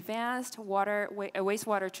 introducing the advanced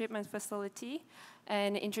wastewater treatment facility,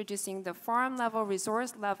 and introducing the farm-level,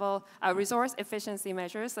 resource efficiency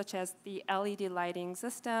measures, such as the LED lighting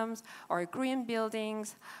systems, or green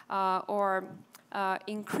buildings, or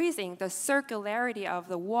increasing the circularity of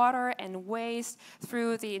the water and waste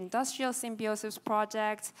through the industrial symbiosis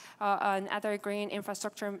projects and other green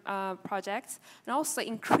infrastructure projects, and also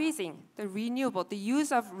increasing the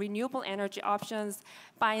use of renewable energy options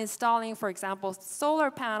by installing, for example,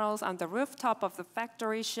 solar panels on the rooftop of the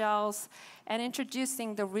factory shells, and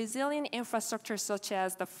introducing the resilient infrastructure such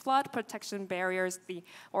as the flood protection barriers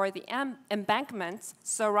or the embankments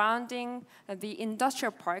surrounding the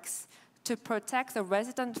industrial parks to protect the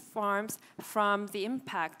resident farms from the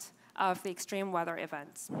impact of the extreme weather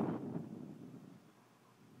events.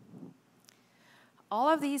 All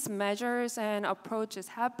of these measures and approaches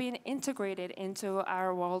have been integrated into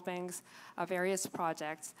our World Bank's various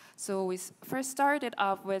projects. So we first started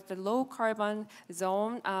off with the low carbon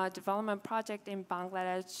zone development project in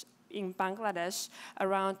Bangladesh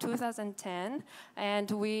around 2010,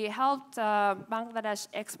 and we helped Bangladesh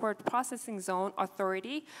Export Processing Zone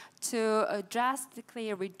Authority to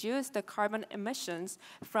drastically reduce the carbon emissions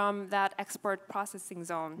from that export processing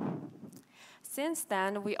zone. Since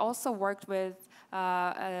then, we also worked with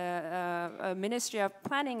a Ministry of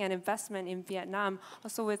Planning and Investment in Vietnam,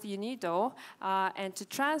 also with UNIDO, and to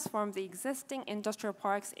transform the existing industrial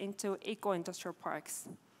parks into eco-industrial parks.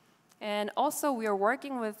 And also, we are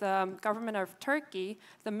working with the government of Turkey,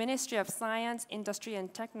 the Ministry of Science, Industry,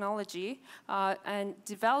 and Technology, and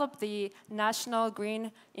develop the National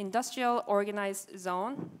Green Industrial Organized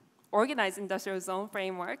Industrial Zone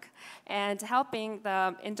framework, and helping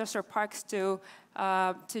the industrial parks to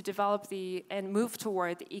develop and move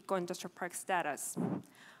toward the eco-industrial park status.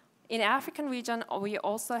 In the African region, we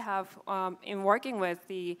also have in working with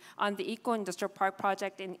on the eco-industrial park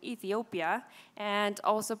project in Ethiopia, and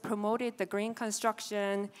also promoted the green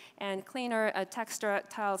construction and cleaner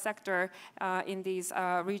textile sector in these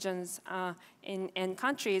regions in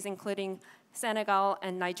countries including Senegal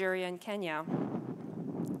and Nigeria and Kenya.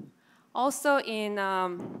 Also in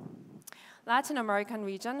Latin American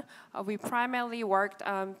region, we primarily worked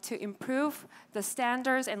to improve the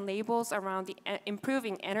standards and labels around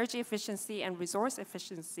improving energy efficiency and resource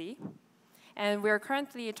efficiency. And we're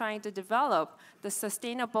currently trying to develop the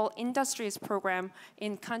Sustainable Industries Program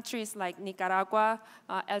in countries like Nicaragua,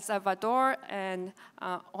 El Salvador, and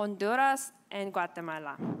Honduras, and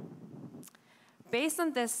Guatemala. Based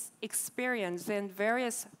on this experience in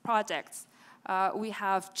various projects, we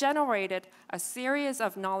have generated a series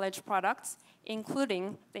of knowledge products,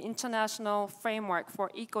 including the International Framework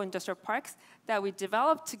for Eco-Industrial Parks that we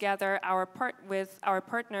developed together with our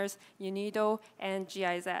partners UNIDO and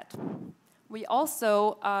GIZ. We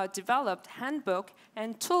also developed handbook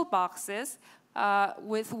and toolboxes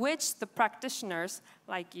with which the practitioners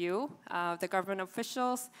like you, the government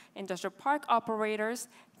officials, industrial park operators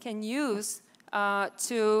can use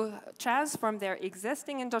to transform their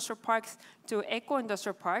existing industrial parks to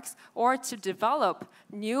eco-industrial parks, or to develop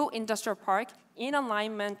new industrial park in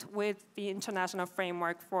alignment with the International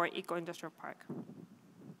Framework for Eco-Industrial Park.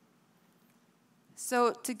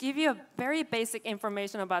 So to give you a very basic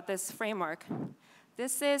information about this framework,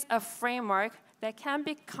 this is a framework that can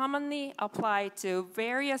be commonly applied to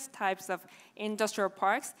various types of industrial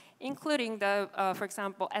parks, including for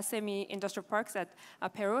example, SME industrial parks that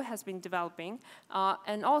Peru has been developing,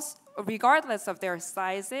 and also regardless of their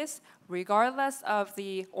sizes, regardless of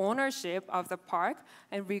the ownership of the park,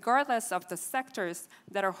 and regardless of the sectors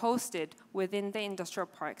that are hosted within the industrial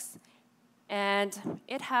parks. And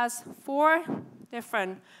it has 4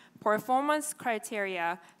 different performance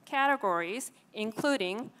criteria categories,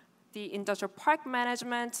 including the industrial park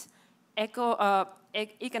management,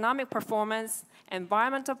 economic performance,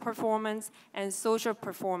 environmental performance, and social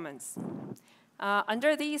performance.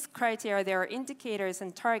 Under these criteria, there are indicators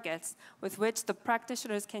and targets with which the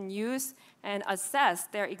practitioners can use and assess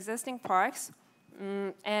their existing parks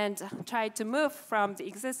and try to move from the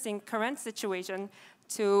existing current situation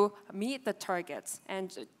to meet the targets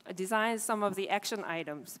and design some of the action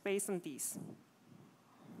items based on these.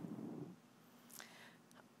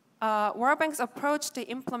 World Bank's approach to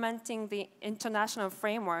implementing the international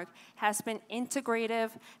framework has been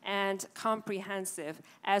integrative and comprehensive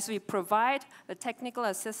as we provide the technical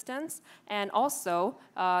assistance and also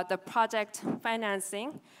the project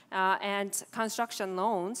financing and construction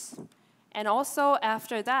loans. And also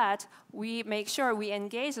after that, we make sure we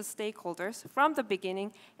engage the stakeholders from the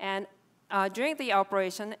beginning and during the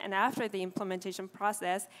operation and after the implementation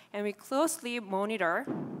process, and we closely monitor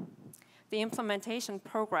the implementation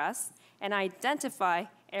progress and identify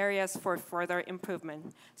areas for further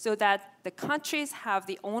improvement so that the countries have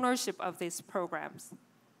the ownership of these programs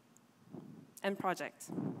and projects.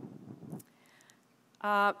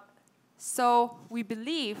 So we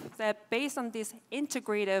believe that based on this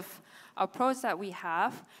integrative approach that we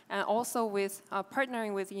have, and also with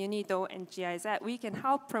partnering with UNIDO and GIZ, we can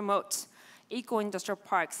help promote eco-industrial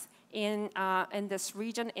parks in this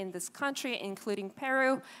region, in this country, including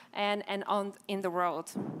Peru, and in the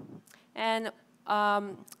world. And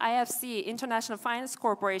IFC, International Finance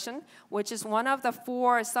Corporation, which is one of the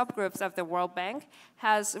 4 subgroups of the World Bank,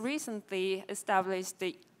 has recently established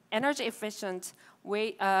the energy-efficient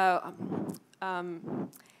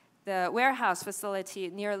the warehouse facility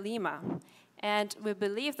near Lima. And we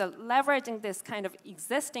believe that leveraging this kind of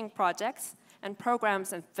existing projects and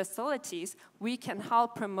programs and facilities, we can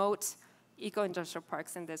help promote eco-industrial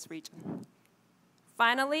parks in this region.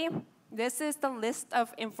 Finally, this is the list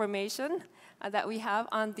of information that we have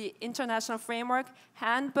on the International Framework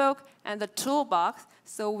Handbook and the Toolbox.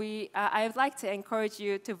 So I would like to encourage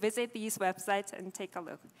you to visit these websites and take a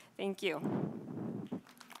look. Thank you.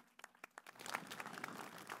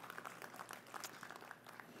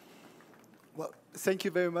 Well, thank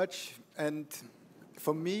you very much. And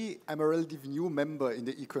for me, I'm a relatively new member in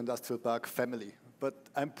the Eco-Industrial Park family. But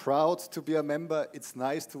I'm proud to be a member. It's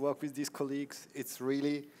nice to work with these colleagues. It's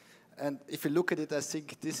really, and if you look at it, I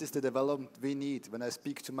think this is the development we need. When I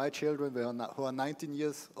speak to my children who are 19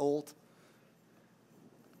 years old,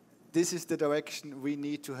 this is the direction we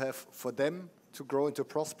need to have for them to grow into a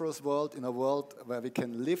prosperous world, in a world where we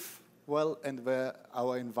can live well and where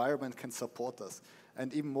our environment can support us.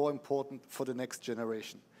 And even more important, for the next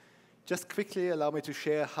generation. Just quickly allow me to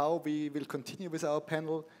share how we will continue with our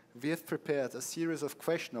panel. We have prepared a series of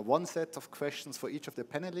questions, or one set of questions for each of the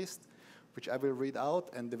panelists, which I will read out,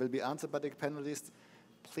 and they will be answered by the panelists.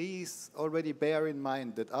 Please already bear in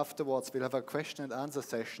mind that afterwards we'll have a question and answer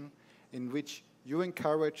session in which you're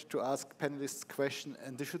encouraged to ask panelists questions,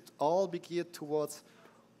 and they should all be geared towards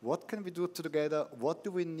what can we do together, what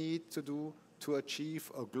do we need to do to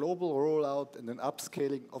achieve a global rollout and an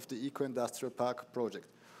upscaling of the Eco-Industrial Park project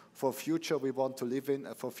for future we want to live in,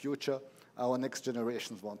 and for future our next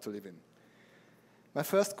generations want to live in. My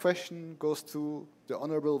first question goes to the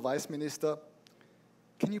Honorable Vice Minister.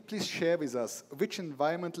 Can you please share with us which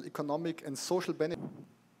environmental, economic, and social benefits?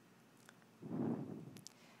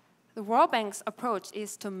 The World Bank's approach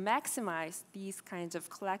is to maximize these kinds of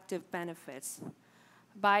collective benefits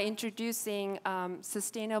by introducing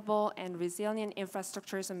sustainable and resilient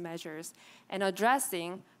infrastructures and measures and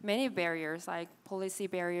addressing many barriers like policy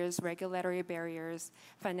barriers, regulatory barriers,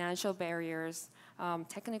 financial barriers,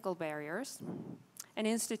 technical barriers, and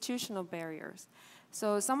institutional barriers.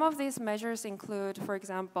 So some of these measures include, for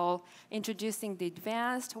example, introducing the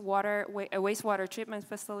advanced wastewater treatment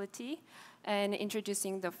facility and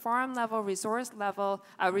introducing the farm-level, resource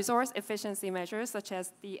efficiency measures such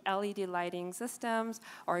as the LED lighting systems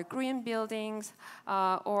or green buildings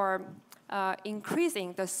or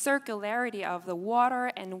increasing the circularity of the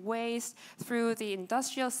water and waste through the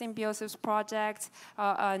industrial symbiosis project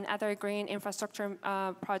and other green infrastructure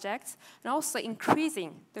projects, and also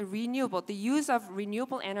increasing the use of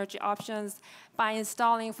renewable energy options by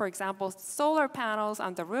installing, for example, solar panels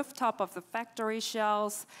on the rooftop of the factory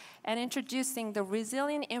shells, and introducing the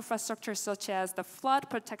resilient infrastructure such as the flood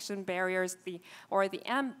protection barriers or the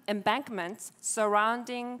embankments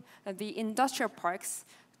surrounding the industrial parks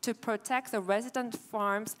to protect the resident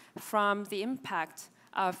farms from the impact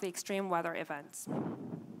of the extreme weather events.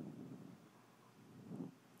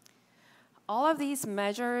 all of these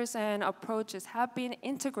measures and approaches have been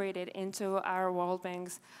integrated into our World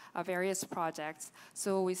Bank's various projects.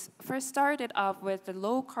 So we first started off with the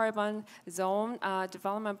low carbon zone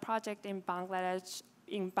development project in Bangladesh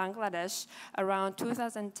around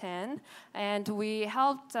 2010, and we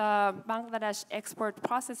helped Bangladesh Export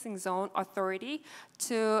Processing Zone Authority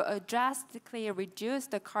to drastically reduce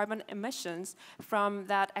the carbon emissions from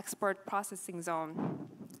that export processing zone.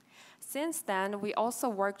 Since then, we also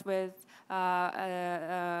worked with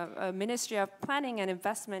Ministry of Planning and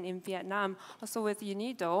Investment in Vietnam, also with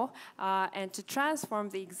UNIDO, and to transform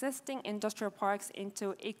the existing industrial parks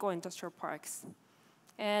into eco-industrial parks.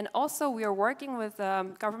 And also, we are working with the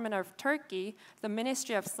government of Turkey, the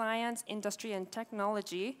Ministry of Science, Industry, and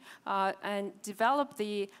Technology, and develop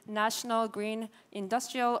the National Green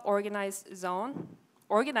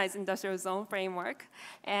Organized Industrial Zone framework,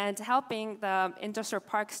 and helping the industrial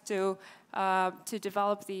parks to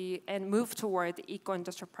develop and move toward the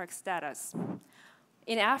eco-industrial park status.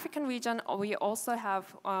 In the African region, we also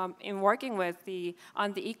have, in working with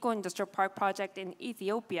on the eco-industrial park project in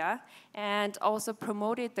Ethiopia, and also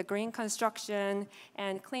promoted the green construction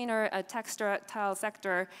and cleaner textile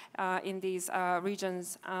sector in these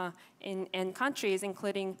regions in countries,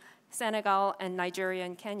 including Senegal and Nigeria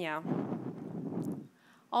and Kenya.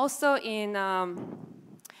 Also in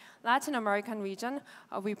Latin American region,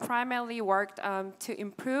 we primarily worked to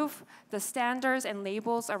improve the standards and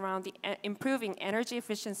labels around improving energy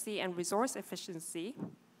efficiency and resource efficiency.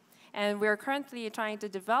 And we're currently trying to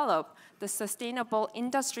develop the Sustainable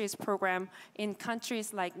Industries Program in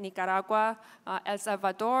countries like Nicaragua, El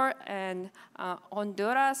Salvador, and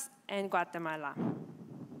Honduras, and Guatemala.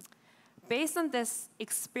 Based on this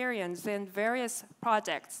experience in various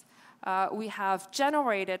projects, we have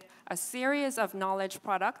generated a series of knowledge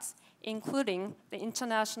products, including the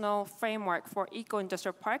International Framework for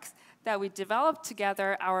Eco-Industrial Parks that we developed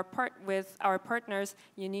together with our partners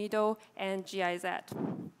UNIDO and GIZ.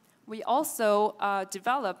 We also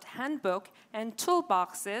developed handbook and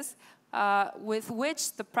toolboxes with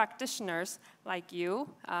which the practitioners like you,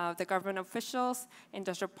 the government officials,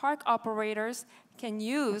 industrial park operators can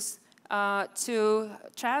use to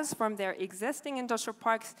transform their existing industrial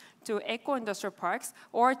parks to eco-industrial parks,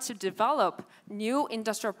 or to develop new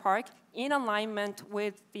industrial park in alignment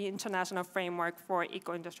with the International Framework for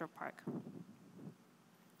Eco-Industrial Park.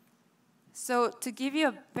 So to give you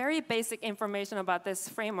a very basic information about this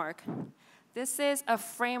framework, this is a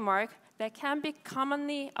framework that can be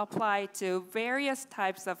commonly applied to various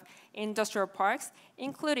types of industrial parks,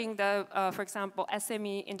 including for example,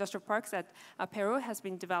 SME industrial parks that Peru has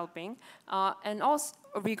been developing, and also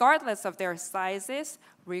regardless of their sizes,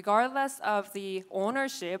 regardless of the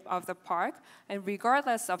ownership of the park, and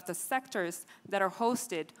regardless of the sectors that are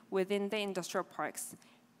hosted within the industrial parks.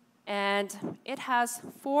 And it has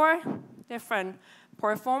 4 different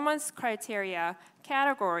performance criteria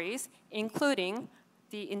categories, including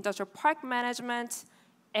the industrial park management,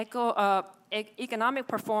 economic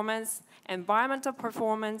performance, environmental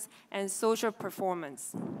performance, and social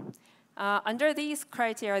performance. Under these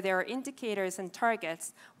criteria, there are indicators and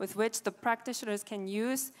targets with which the practitioners can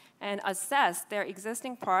use and assess their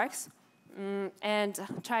existing parks and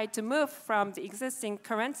try to move from the existing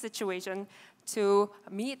current situation to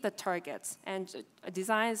meet the targets and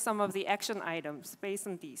design some of the action items based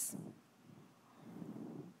on these.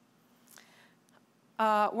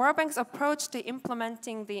 World Bank's approach to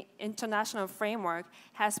implementing the international framework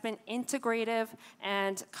has been integrative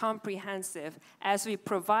and comprehensive, as we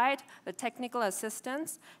provide the technical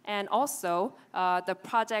assistance and also the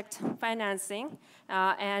project financing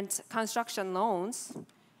and construction loans.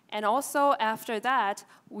 And also after that,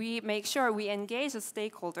 we make sure we engage the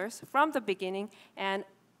stakeholders from the beginning and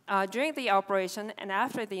during the operation and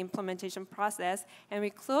after the implementation process, and we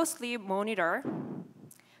closely monitor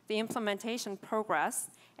the implementation progress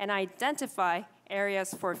and identify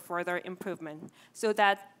areas for further improvement so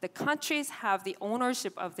that the countries have the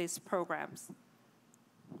ownership of these programs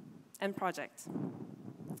and projects.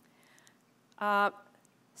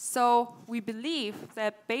 So we believe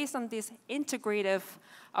that based on this integrative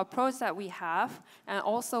approach that we have, and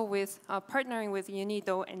also with partnering with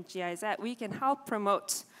UNIDO and GIZ, we can help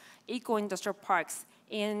promote eco-industrial parks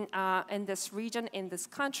in this region, in this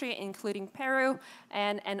country, including Peru,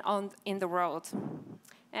 and in the world.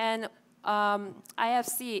 And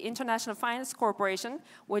IFC, International Finance Corporation,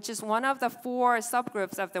 which is one of the 4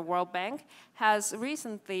 subgroups of the World Bank, has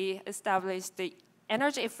recently established the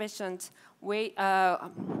energy efficient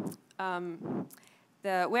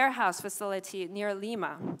the warehouse facility near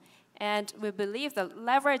Lima. And we believe that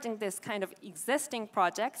leveraging this kind of existing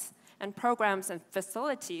projects and programs and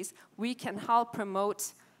facilities, we can help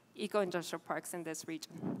promote eco-industrial parks in this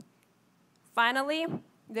region. Finally,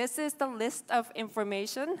 this is the list of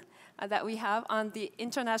information that we have on the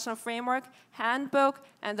International Framework, Handbook,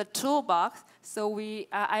 and the Toolbox. So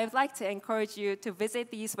I would like to encourage you to visit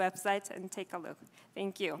these websites and take a look.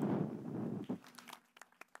 Thank you.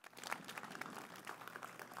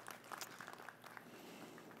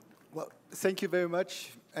 Well, thank you very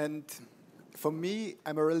much. And for me,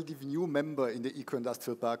 I'm a relatively new member in the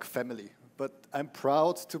Eco-Industrial Park family. But I'm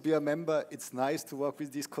proud to be a member. It's nice to work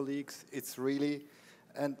with these colleagues. It's really,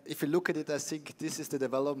 and if you look at it, I think this is the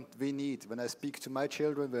development we need. When I speak to my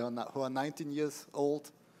children who are 19 years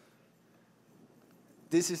old,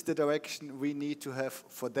 this is the direction we need to have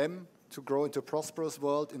for them to grow into a prosperous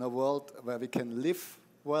world, in a world where we can live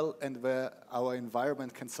well and where our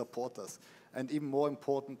environment can support us. And even more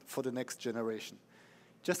important, for the next generation.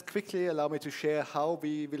 Just quickly allow me to share how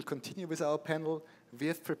we will continue with our panel. We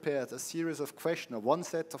have prepared a series of questions, or one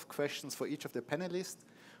set of questions for each of the panelists,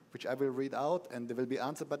 which I will read out, and they will be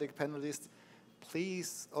answered by the panelists.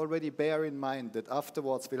 Please already bear in mind that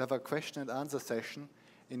afterwards we'll have a question and answer session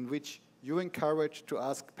in which you're encouraged to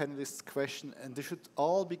ask panelists questions, and they should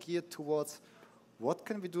all be geared towards what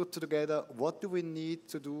can we do together, what do we need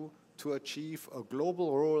to do to achieve a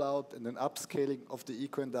global rollout and an upscaling of the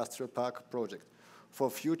Eco-Industrial Park project for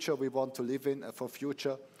future we want to live in, and for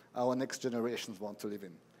future our next generations want to live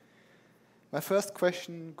in. My first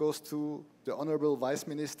question goes to the Honorable Vice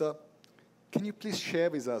Minister. Can you please share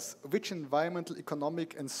with us which environmental,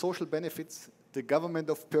 economic, and social benefits the government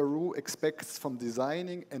of Peru expects from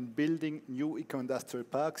designing and building new eco-industrial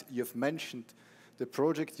parks? You have mentioned the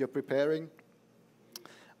project you're preparing,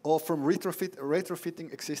 or from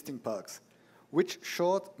retrofitting existing parks. Which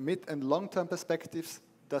short, mid, and long-term perspectives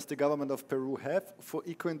does the government of Peru have for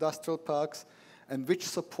eco-industrial parks, and which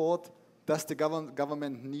support does the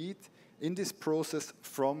government need in this process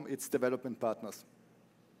from its development partners?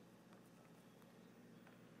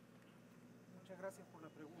 Muchas gracias por la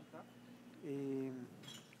pregunta.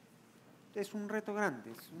 Es un reto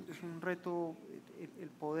grande, es un reto el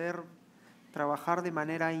poder trabajar de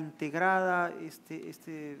manera integrada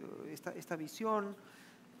esta visión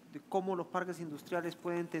de cómo los parques industriales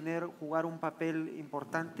pueden jugar un papel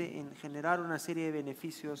importante en generar una serie de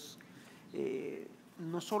beneficios,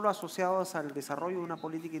 no solo asociados al desarrollo de una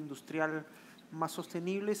política industrial más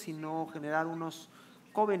sostenible, sino generar unos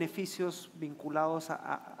co-beneficios vinculados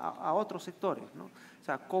a otros sectores, ¿no? O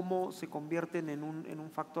sea, cómo se convierten en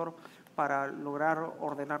un factor para lograr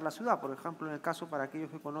ordenar la ciudad. Por ejemplo, en el caso, para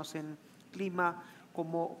aquellos que conocen clima,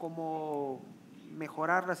 cómo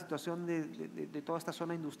mejorar la situación de toda esta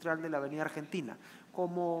zona industrial de la Avenida Argentina,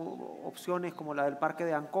 cómo opciones como la del Parque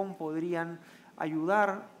de Ancón podrían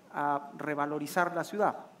ayudar a revalorizar la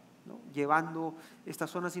ciudad, ¿no? Llevando estas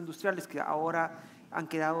zonas industriales que ahora han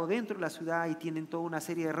quedado dentro de la ciudad y tienen toda una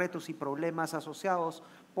serie de retos y problemas asociados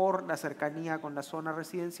por la cercanía con la zona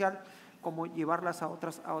residencial, cómo llevarlas a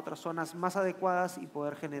otras zonas más adecuadas y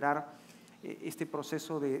poder generar este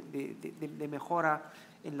proceso de mejora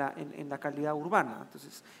en la calidad urbana.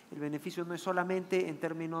 Entonces, el beneficio no es solamente en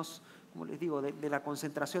términos, como les digo, de la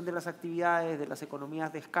concentración de las actividades, de las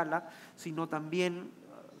economías de escala, sino también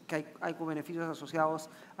que hay beneficios asociados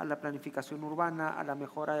a la planificación urbana, a la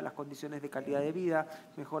mejora de las condiciones de calidad de vida,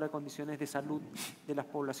 mejora de condiciones de salud de las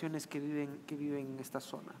poblaciones que viven en estas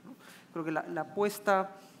zonas, ¿no? Creo que la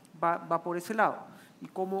apuesta va por ese lado. ¿Y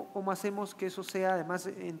cómo hacemos que eso sea además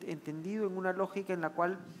entendido en una lógica en la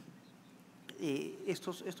cual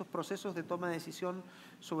estos procesos de toma de decisión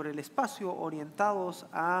sobre el espacio orientados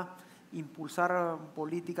a impulsar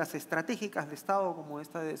políticas estratégicas de Estado como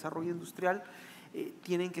esta de desarrollo industrial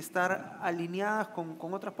tienen que estar alineadas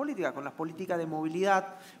con otras políticas, con las políticas de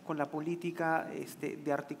movilidad, con la política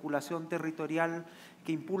de articulación territorial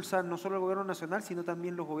que impulsan no solo el gobierno nacional, sino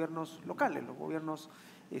también los gobiernos locales, los gobiernos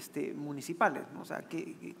municipales, ¿no? O sea,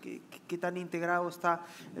 ¿qué tan integrado está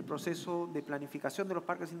el proceso de planificación de los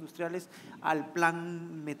parques industriales al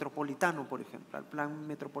plan metropolitano, por ejemplo, al plan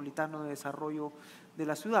metropolitano de desarrollo de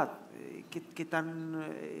la ciudad? ¿Qué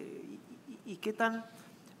tan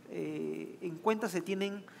en cuenta se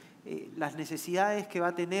tienen las necesidades que va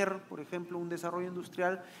a tener, por ejemplo, un desarrollo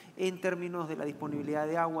industrial en términos de la disponibilidad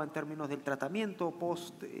de agua, en términos del tratamiento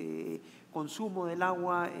post-consumo del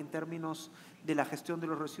agua, en términos de la gestión de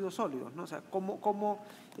los residuos sólidos, ¿no? O sea, cómo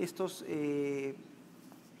estos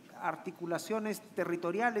articulaciones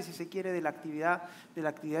territoriales, si se quiere, de la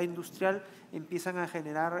actividad industrial empiezan a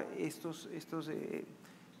generar estos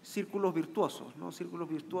círculos virtuosos, ¿no? Círculos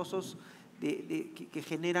virtuosos que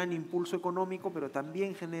generan impulso económico, pero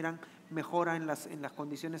también generan mejora en las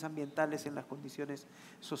condiciones ambientales, en las condiciones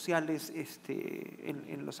sociales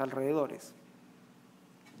en los alrededores.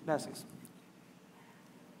 Gracias.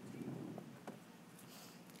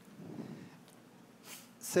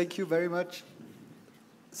 Thank you very much.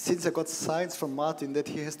 Since I got signs from Martin that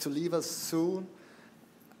he has to leave us soon,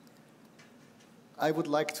 I would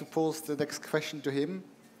like to pose the next question to him.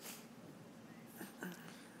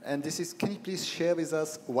 And this is, can you please share with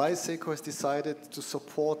us why SECO has decided to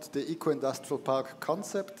support the eco-industrial park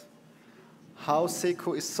concept, how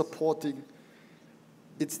SECO is supporting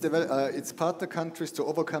its partner countries to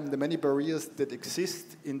overcome the many barriers that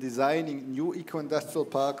exist in designing new eco-industrial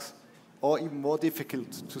parks, or even more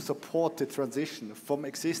difficult, to support the transition from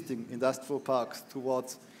existing industrial parks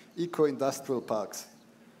towards eco-industrial parks.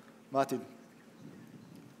 Martin.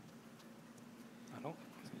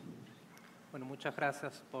 Bueno, muchas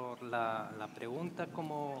gracias por la pregunta.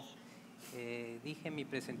 Como dije en mi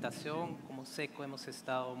presentación, como SECO hemos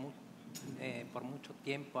estado por mucho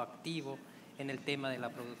tiempo activo en el tema de la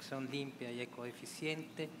producción limpia y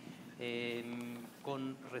ecoeficiente,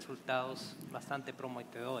 con resultados bastante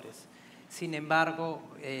prometedores. Sin embargo,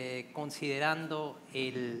 considerando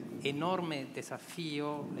el enorme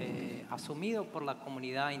desafío asumido por la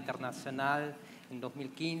comunidad internacional en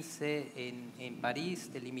 2015 en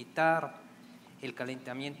París de limitar el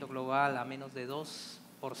calentamiento global a menos de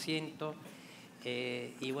 2%,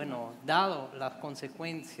 y bueno, dado las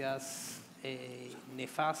consecuencias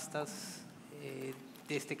nefastas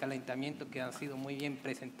de este calentamiento que han sido muy bien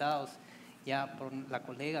presentados ya por la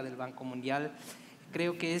colega del Banco Mundial,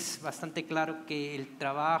 creo que es bastante claro que el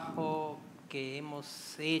trabajo que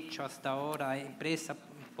hemos hecho hasta ahora, empresa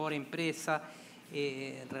por empresa,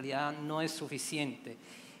 en realidad no es suficiente.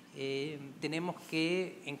 Tenemos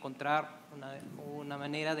que encontrar una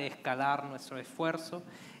manera de escalar nuestro esfuerzo,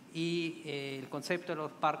 y el concepto de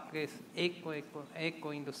los parques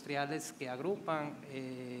ecoindustriales que agrupan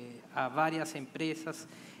a varias empresas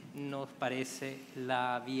nos parece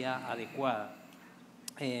la vía adecuada,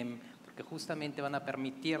 porque justamente van a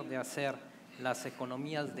permitir de hacer las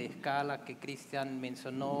economías de escala que Cristian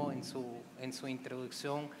mencionó en su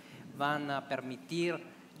introducción, van a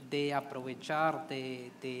permitir de aprovechar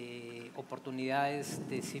de oportunidades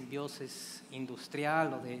de simbiosis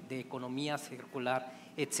industrial o de economía circular,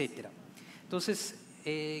 etc. Entonces,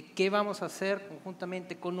 ¿qué vamos a hacer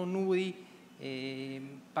conjuntamente con UNUDI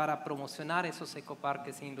para promocionar esos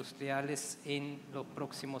ecoparques industriales en los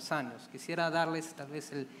próximos años? Quisiera darles tal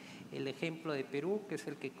vez el ejemplo de Perú, que es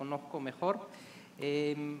el que conozco mejor.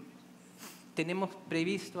 Tenemos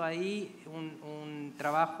previsto ahí un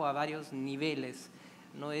trabajo a varios niveles.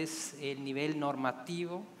 No es el nivel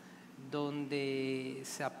normativo, donde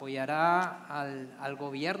se apoyará al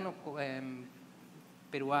gobierno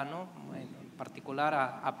peruano, en particular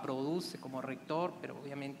a Produce como rector, pero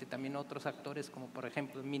obviamente también otros actores como por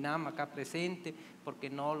ejemplo MINAM acá presente, porque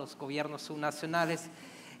no los gobiernos subnacionales,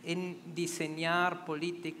 en diseñar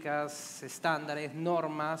políticas, estándares,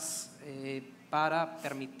 normas para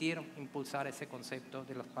permitir impulsar ese concepto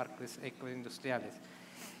de los parques ecoindustriales.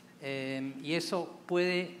 Y esos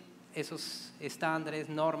estándares,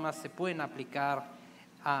 normas se pueden aplicar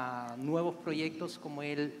a nuevos proyectos como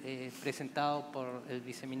el presentado por el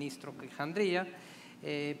viceministro Quijandría,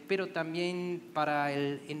 pero también para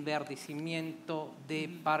el enverdecimiento de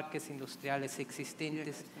parques industriales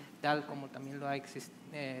existentes, tal como también lo ha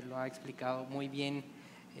explicado muy bien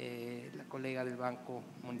la colega del Banco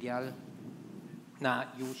Mundial,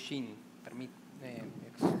 Na Yu-Shin.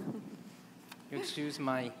 Excuse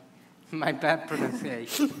my bad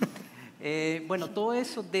pronunciation. Bueno, todo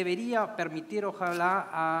eso debería permitir, ojalá,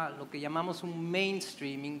 a lo que llamamos un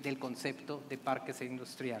mainstreaming del concepto de parques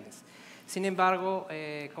industriales. Sin embargo,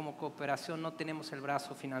 como cooperación no tenemos el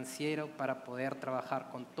brazo financiero para poder trabajar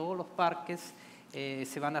con todos los parques.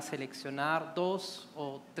 Se van a seleccionar 2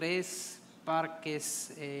 o 3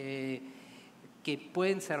 parques que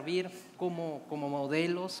pueden servir como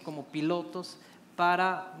modelos, como pilotos,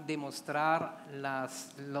 para demostrar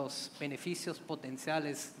los beneficios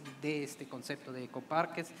potenciales de este concepto de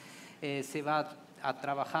ecoparques. Se va a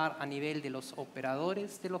trabajar a nivel de los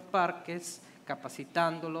operadores de los parques,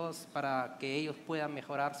 capacitándolos para que ellos puedan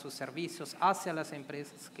mejorar sus servicios hacia las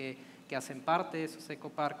empresas que hacen parte de esos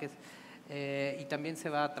ecoparques. Y también se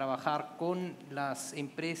va a trabajar con las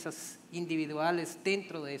empresas individuales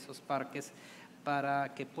dentro de esos parques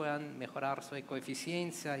para que puedan mejorar su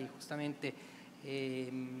ecoeficiencia y justamente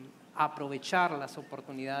aprovechar las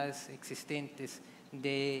oportunidades existentes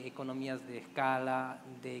de economías de escala,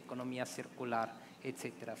 de economía circular,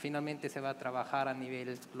 etcétera. Finalmente se va a trabajar a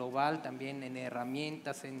nivel global también en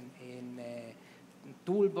herramientas, en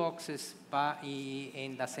toolboxes y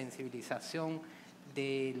en la sensibilización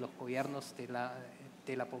de los gobiernos,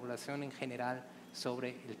 de la población en general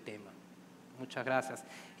sobre el tema. Muchas gracias.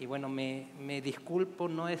 Y bueno, me disculpo,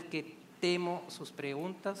 no es que temo sus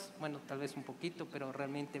preguntas, bueno, tal vez un poquito, pero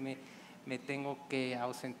realmente me tengo que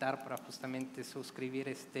ausentar para justamente suscribir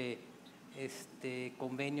este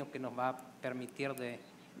convenio que nos va a permitir de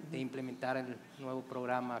implementar el nuevo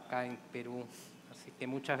programa acá en Perú. Así que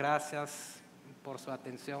muchas gracias por su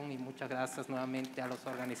atención y muchas gracias nuevamente a los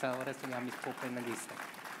organizadores y a mis copanelistas.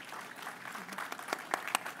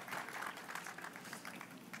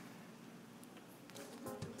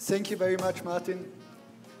 Thank you very much, Martin.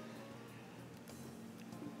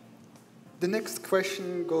 The next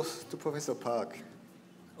question goes to Professor Park.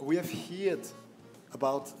 We have heard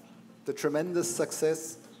about the tremendous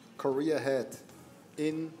success Korea had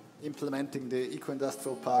in implementing the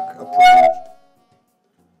eco-industrial park approach.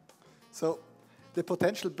 So the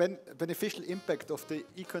potential beneficial impact of the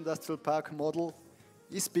eco-industrial park model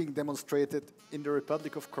is being demonstrated in the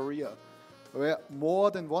Republic of Korea, where more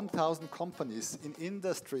than 1,000 companies in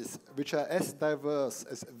industries which are as diverse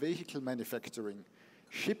as vehicle manufacturing,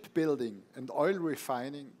 shipbuilding, and oil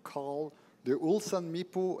refining call the Ulsan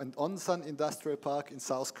Mipo and Onsan Industrial Park in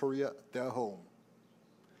South Korea their home.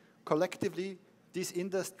 Collectively, these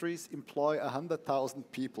industries employ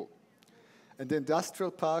 100,000 people, and the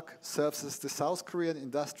industrial park serves as the South Korean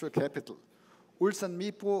industrial capital. Ulsan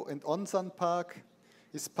Mipo and Onsan Park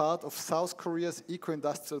is part of South Korea's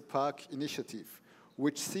Eco-Industrial Park initiative,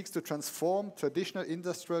 which seeks to transform traditional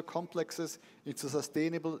industrial complexes into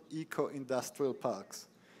sustainable eco-industrial parks.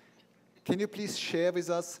 Can you please share with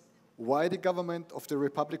us why the government of the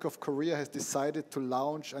Republic of Korea has decided to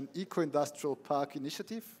launch an eco-industrial park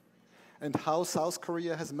initiative, and how South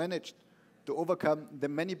Korea has managed to overcome the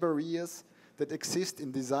many barriers that exist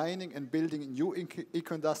in designing and building new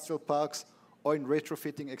eco-industrial parks or in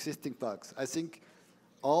retrofitting existing parks? I think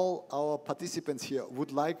all our participants here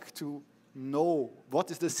would like to know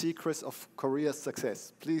what is the secret of Korea's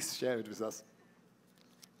success. Please share it with us.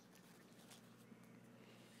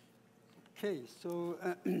 Okay, so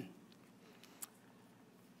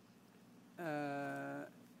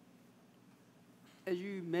as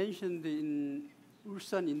you mentioned, in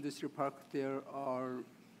Ulsan Industrial Park, there are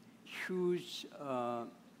huge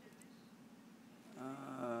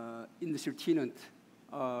industrial tenants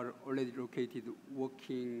are already located,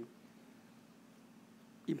 working.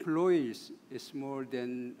 Employees is more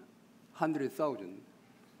than 100,000.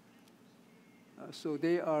 So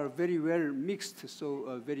they are very well mixed, so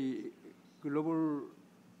a very global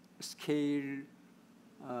scale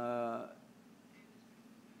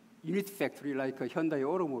unit factory like a Hyundai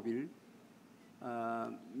Automobile,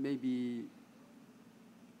 maybe,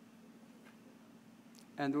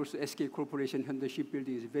 and also SK Corporation, Hyundai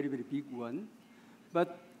Shipbuilding is a very, very big one.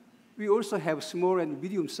 But we also have small and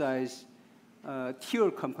medium-sized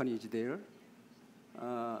tier companies there.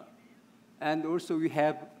 And also we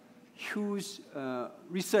have huge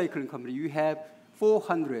recycling company. We have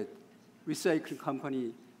 400 recycling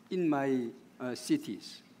company in my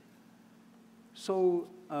cities. So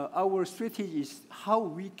our strategy is how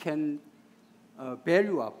we can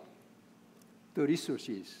value up the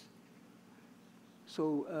resources.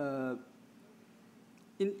 So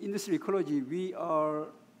in industrial ecology, we are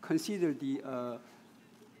consider the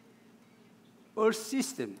Earth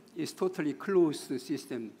system is totally closed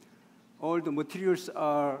system. All the materials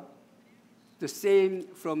are the same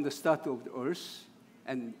from the start of the Earth,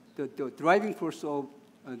 and the driving force of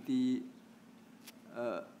the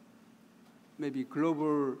maybe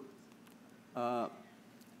global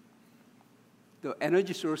the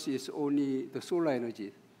energy source is only the solar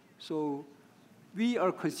energy. So we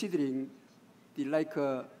are considering the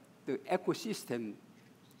ecosystem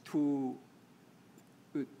to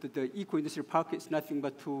the eco-industrial park is nothing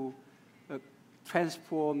but to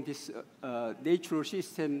transform this natural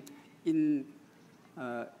system in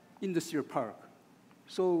industrial park.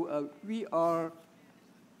 So we are,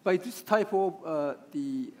 by this type of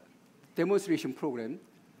the demonstration program,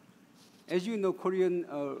 as you know, Korean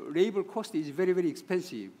labor cost is very, very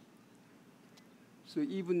expensive. So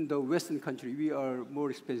even the Western country, we are more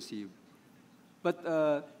expensive. But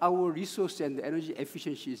our resource and energy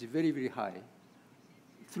efficiency is very, very high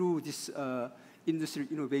through this industrial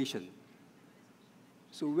innovation.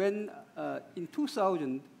 So when in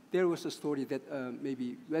 2000, there was a story that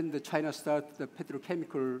maybe when the China started the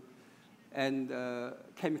petrochemical and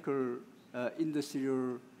chemical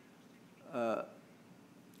industrial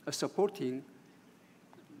supporting,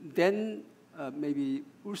 then maybe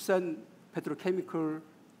Ulsan Petrochemical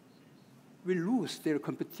will lose their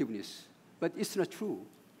competitiveness. But it's not true.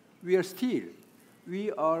 We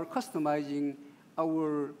are customizing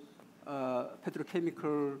our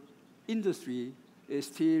petrochemical industry,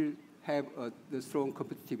 still have the strong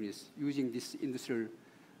competitiveness using this industrial,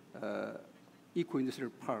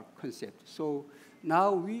 eco-industrial park concept. So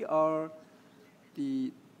now we are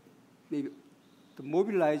maybe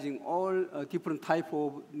mobilizing all different type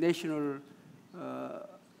of national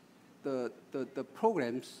the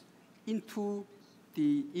programs into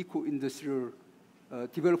the eco-industrial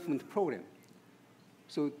development program.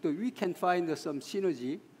 So we can find some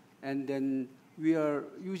synergy, and then we are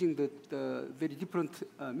using the very different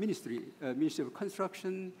Ministry of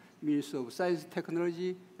Construction, Ministry of Science and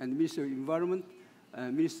Technology, and Ministry of Environment,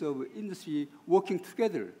 Ministry of Industry, working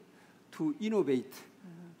together to innovate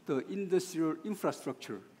the industrial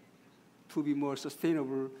infrastructure to be more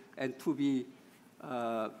sustainable and to be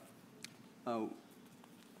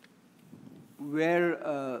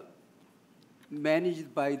where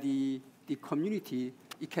managed by the community.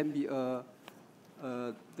 It can be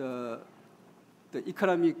the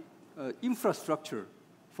economic infrastructure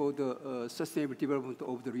for the sustainable development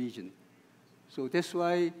of the region. So that's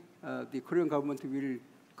why the Korean government will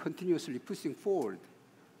continuously pushing forward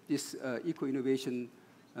this eco-innovation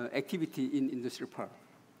activity in industrial park.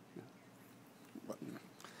 Yeah.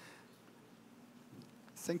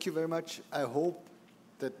 Thank you very much. I hope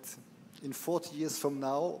that in 40 years from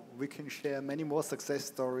now, we can share many more success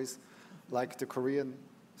stories like the Korean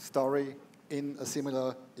story in a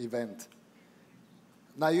similar event.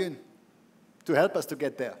 Na-Yoon, to help us to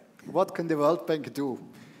get there, what can the World Bank do?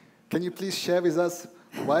 Can you please share with us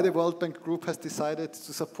why the World Bank Group has decided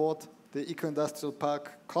to support the eco-industrial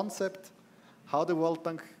park concept, how the World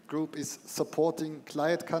Bank Group is supporting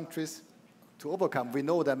client countries to overcome? We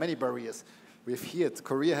know there are many barriers. We've heard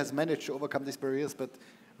Korea has managed to overcome these barriers, but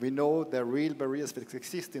we know there are real barriers that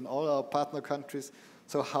exist in all our partner countries.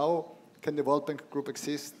 So how can the World Bank Group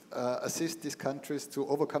assist these countries to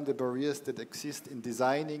overcome the barriers that exist in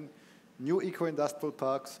designing new eco-industrial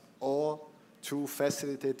parks or to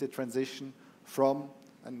facilitate the transition from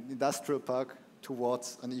an industrial park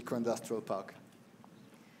towards an eco-industrial park?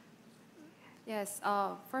 Yes,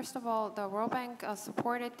 first of all, the World Bank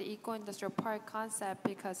supported the eco-industrial park concept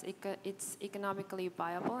because it's economically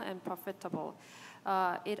viable and profitable.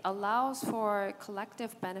 It allows for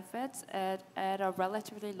collective benefits at a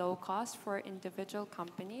relatively low cost for individual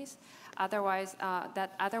companies, otherwise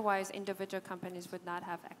individual companies would not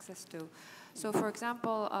have access to. So for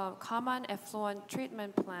example, a common effluent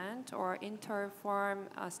treatment plant or interform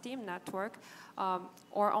steam network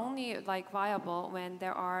are only viable when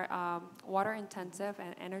there are water intensive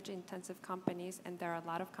and energy intensive companies, and there are a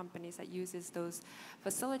lot of companies that uses those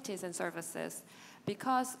facilities and services.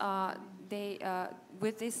 Because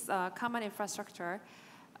with this common infrastructure,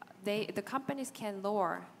 the companies can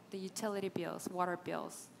lower the utility bills, water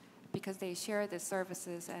bills, because they share the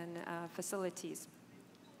services and facilities.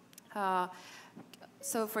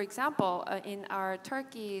 So for example, in our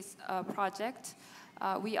Turkey's project,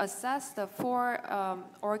 we assessed the 4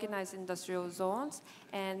 organized industrial zones,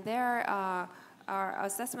 and there our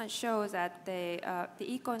assessment shows that the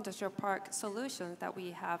eco-industrial park solutions that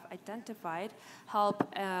we have identified help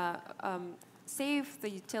save the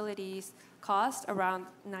utilities cost around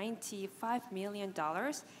 $95 million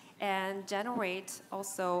and generate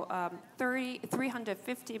also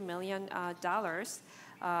 $350 million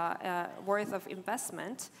worth of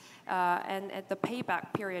investment, and the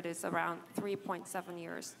payback period is around 3.7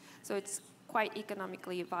 years. So it's quite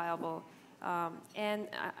economically viable. And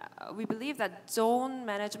we believe that zone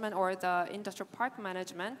management or the industrial park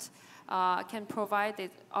management can provide the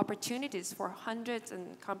opportunities for hundreds of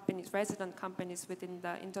companies, resident companies within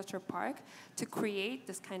the industrial park to create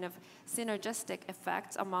this kind of synergistic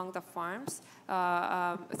effect among the farms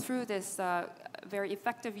through this very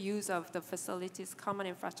effective use of the facilities, common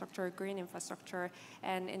infrastructure, green infrastructure,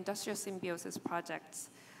 and industrial symbiosis projects.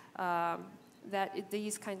 That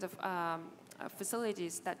these kinds of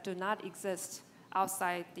facilities that do not exist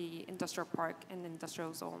outside the industrial park and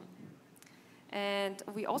industrial zone. And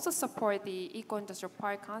we also support the eco-industrial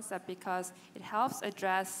park concept because it helps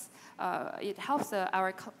address,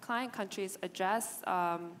 our client countries address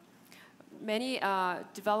many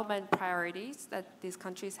development priorities that these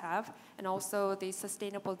countries have, and also the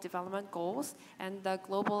sustainable development goals and the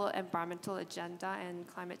global environmental agenda and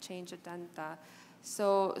climate change agenda.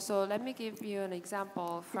 So let me give you an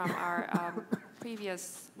example from our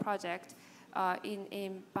previous project.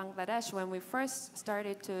 in Bangladesh, when we first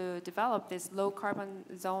started to develop this low carbon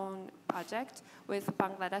zone project with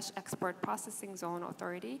Bangladesh Export Processing Zone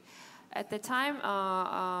Authority, at the time,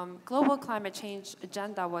 global climate change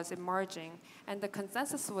agenda was emerging, and the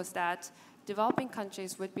consensus was that developing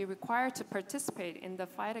countries would be required to participate in the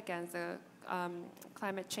fight against the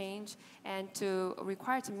climate change and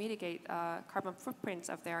required to mitigate carbon footprints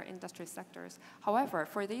of their industry sectors. However,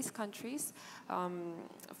 for these countries,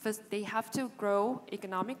 they have to grow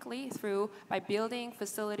economically by building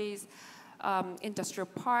facilities, industrial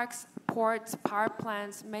parks, ports, power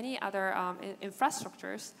plants, many other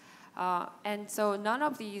infrastructures. And so none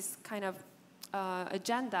of these kind of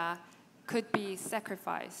agenda could be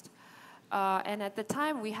sacrificed. And at the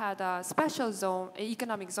time, we had a special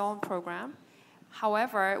economic zone program.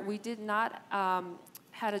 However, we did not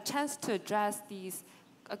had a chance to address these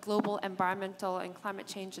global environmental and climate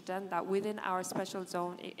change agenda within our special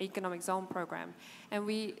economic zone program. And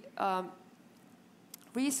we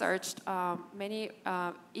researched many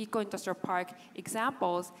eco-industrial park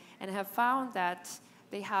examples and have found that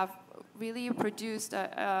they have really produced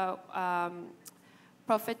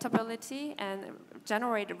profitability and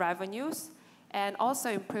generated revenues, and also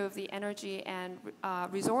improve the energy and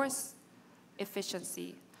resource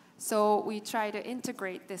efficiency. So we try to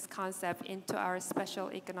integrate this concept into our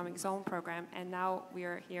special economic zone program, and now we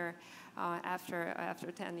are here after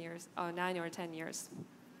 10 years, 9 or 10 years.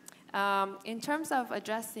 In terms of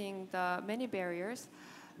addressing the many barriers,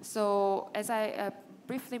 so as I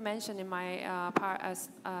briefly mentioned in my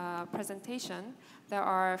presentation, there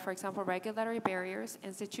are, for example, regulatory barriers,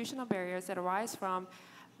 institutional barriers that arise from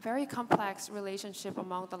very complex relationship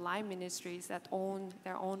among the line ministries that own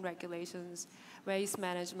their own regulations, waste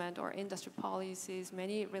management or industry policies,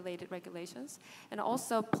 many related regulations, and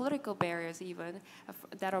also political barriers even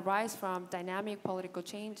that arise from dynamic political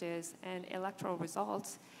changes and electoral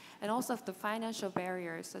results, and also the financial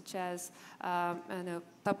barriers such as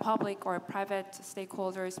the public or private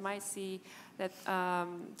stakeholders might see that,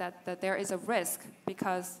 that there is a risk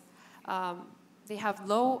because they have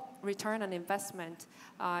low return on investment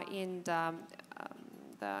in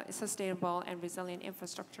the sustainable and resilient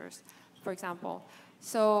infrastructures, for example.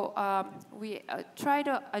 So we try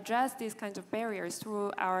to address these kinds of barriers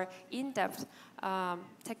through our in-depth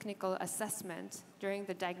technical assessment during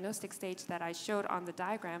the diagnostic stage that I showed on the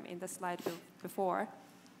diagram in the slide before,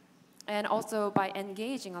 and also by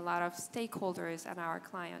engaging a lot of stakeholders and our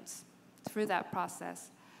clients through that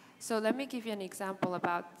process. So let me give you an example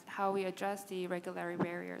about how we address the regulatory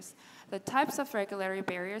barriers. The types of regulatory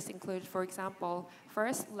barriers include, for example,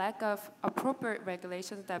 first, lack of appropriate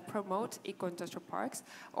regulations that promote eco-industrial parks,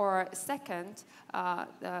 or second,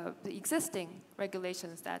 the existing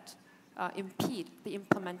regulations that impede the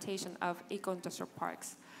implementation of eco-industrial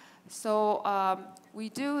parks. So we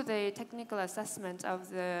do the technical assessment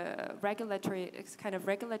of the regulatory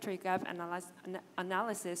gap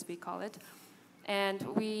analysis, we call it. And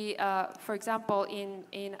we, for example,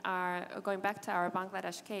 in our, going back to our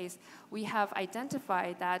Bangladesh case, we have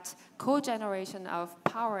identified that co-generation of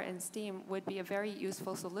power and steam would be a very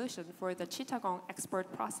useful solution for the Chittagong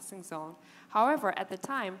export processing zone. However, at the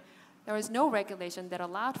time, there was no regulation that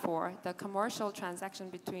allowed for the commercial transaction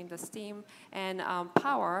between the steam and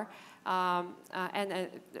power, and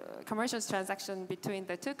commercial transaction between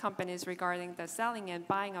the two companies regarding the selling and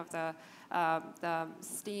buying of the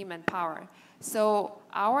steam and power. So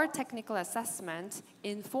our technical assessment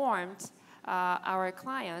informed our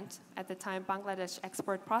client, at the time Bangladesh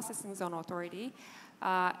Export Processing Zone Authority,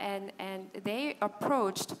 and they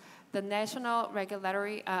approached the National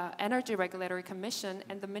Energy Regulatory Commission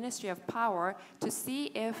and the Ministry of Power to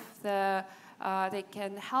see if they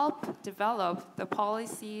can help develop the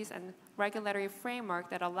policies and regulatory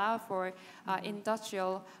framework that allow for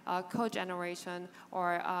industrial cogeneration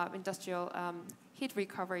or industrial heat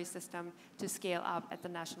recovery system to scale up at the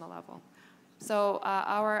national level. So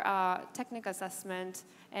our technical assessment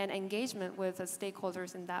and engagement with the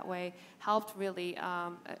stakeholders in that way helped really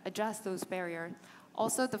address those barriers.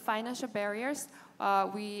 Also, the financial barriers,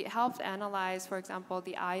 we helped analyze, for example,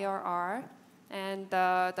 the IRR and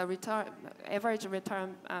the average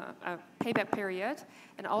return payback period,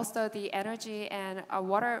 and also the energy and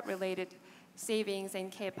water-related savings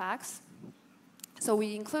and capex. So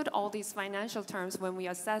we include all these financial terms when we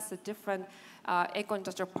assess the different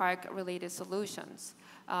eco-industrial park-related solutions.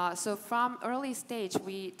 So from early stage,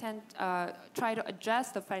 we try to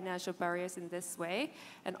address the financial barriers in this way.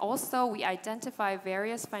 And also, we identify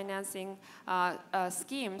various financing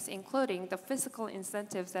schemes, including the fiscal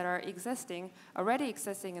incentives that are already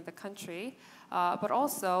existing in the country. But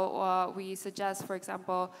also, we suggest, for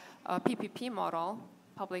example, a PPP model,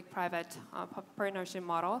 public-private partnership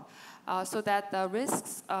model, so that the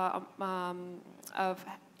risks of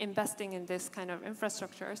investing in this kind of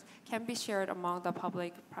infrastructures can be shared among the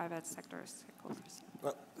public-private sector stakeholders.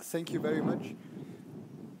 Well, thank you very much.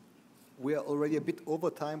 We are already a bit over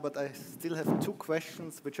time, but I still have 2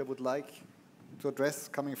 questions which I would like to address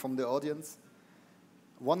coming from the audience.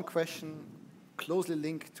 One question closely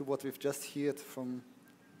linked to what we've just heard from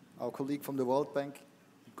our colleague from the World Bank.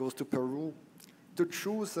 It goes to Peru. To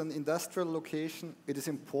choose an industrial location, it is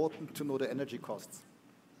important to know the energy costs.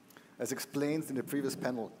 As explained in the previous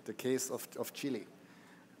panel, the case of Chile,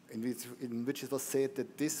 in which it was said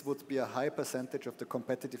that this would be a high percentage of the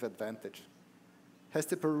competitive advantage. Has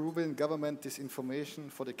the Peruvian government this information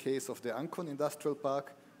for the case of the Ancón Industrial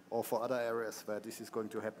Park or for other areas where this is going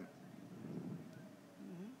to happen?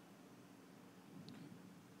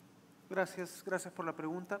 Gracias por la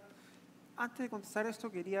pregunta. Antes de contestar esto,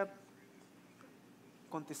 quería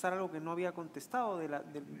contestar algo que no había contestado de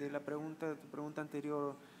tu pregunta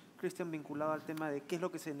anterior, Cristian, vinculado al tema de qué es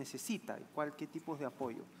lo que se necesita y qué tipos de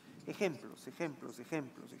apoyo. Ejemplos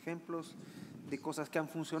de cosas que han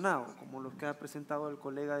funcionado, como los que ha presentado el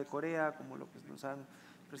colega de Corea, como lo que nos han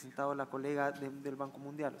presentado la colega del Banco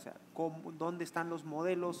Mundial. O sea, ¿dónde están los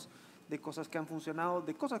modelos de cosas que han funcionado,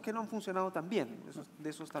 de cosas que no han funcionado también? De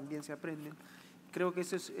esos también se aprenden. Creo que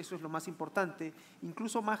eso es lo más importante,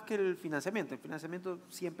 incluso más que el financiamiento. El financiamiento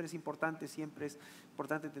siempre es importante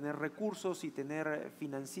tener recursos y tener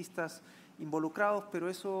financistas involucrados, pero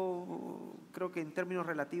eso creo que en términos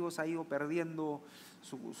relativos ha ido perdiendo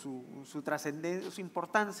su trascendencia, su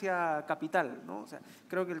importancia capital, ¿no? O sea,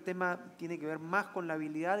 creo que el tema tiene que ver más con la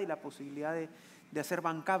habilidad y la posibilidad de hacer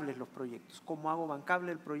bancables los proyectos. ¿Cómo hago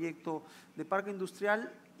bancable el proyecto de parque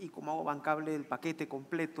industrial y cómo hago bancable el paquete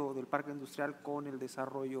completo del parque industrial con el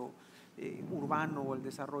desarrollo urbano o el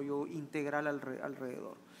desarrollo integral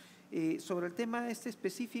alrededor? Sobre el tema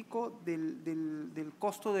específico del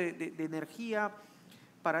costo de energía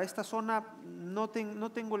para esta zona, no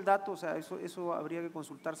tengo el dato, o sea, eso habría que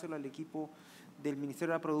consultárselo al equipo del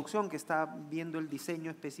Ministerio de la Producción, que está viendo el diseño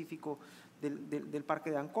específico del parque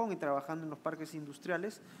de Ancón y trabajando en los parques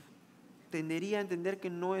industriales. Tendería a entender que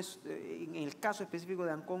no es, en el caso específico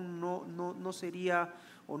de Ancón, no sería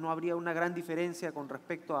o no habría una gran diferencia con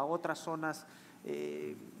respecto a otras zonas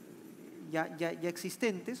ya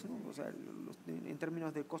existentes, ¿no? O sea, en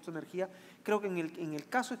términos de costo de energía. Creo que en el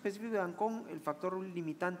caso específico de Ancón, el factor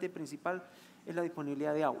limitante principal es la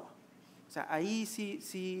disponibilidad de agua. O sea, ahí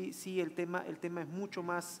sí el tema es mucho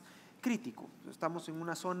más crítico. Estamos en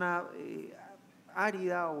una zona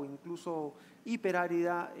árida o incluso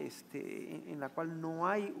hiperárida, en la cual no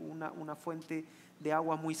hay una fuente de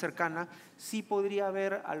agua muy cercana. Sí podría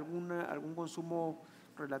haber algún consumo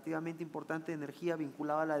relativamente importante de energía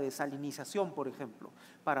vinculado a la desalinización, por ejemplo,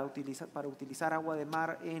 para utilizar agua de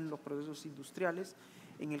mar en los procesos industriales.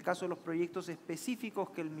 En el caso de los proyectos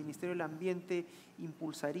específicos que el Ministerio del Ambiente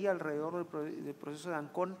impulsaría alrededor del proceso de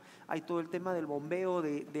Ancón, hay todo el tema del bombeo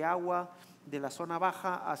de agua de la zona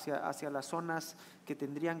baja hacia las zonas que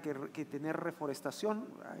tendrían que tener reforestación.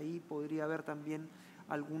 Ahí podría haber también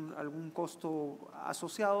algún costo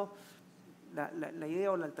asociado. La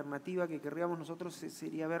idea o la alternativa que querríamos nosotros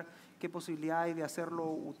sería ver qué posibilidad hay de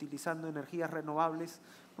hacerlo utilizando energías renovables,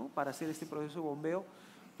 ¿no? Para hacer este proceso de bombeo.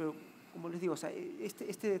 Pero, como les digo, o sea,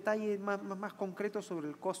 este detalle más concreto sobre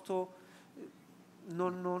el costo no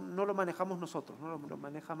lo manejamos nosotros, ¿no? Lo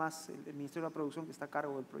maneja más el Ministerio de la Producción, que está a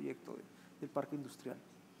cargo del proyecto del parque industrial.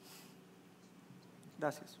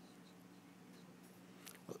 Gracias.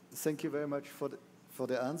 Thank you very much for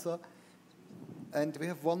the answer. And we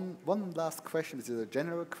have one last question. This is a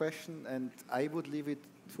general question, and I would leave it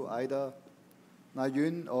to either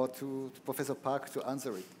Na-Yun or to Professor Park to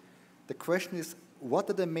answer it. The question is, what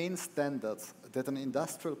are the main standards that an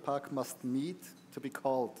industrial park must meet to be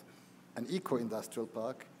called an eco-industrial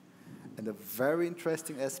park? And a very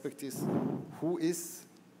interesting aspect is, who is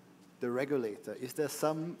the regulator? Is there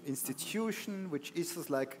some institution which issues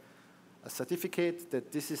like a certificate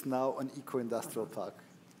that this is now an eco-industrial park?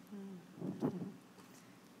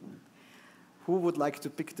 Who would like to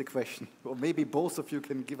pick the question? Or maybe both of you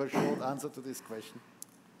can give a short answer to this question.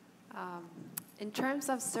 In terms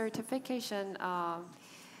of certification,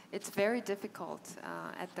 it's very difficult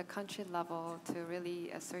at the country level to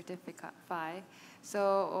really certify.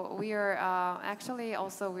 So we are actually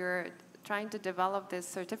also we're trying to develop this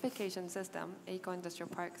certification system, eco-industrial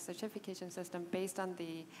park certification system, based on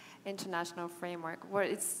the international framework, where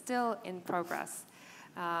it's still in progress.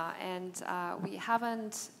 We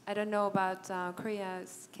haven't, I don't know about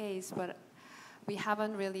Korea's case, but we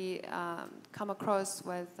haven't really come across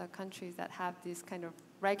with countries that have this kind of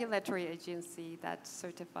regulatory agency that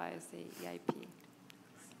certifies the EIP.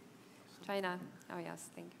 China, oh yes,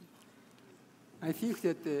 thank you. I think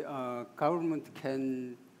that the government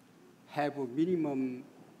can have a minimum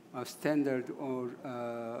standard or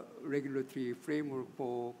regulatory framework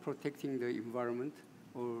for protecting the environment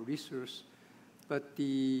or resource, but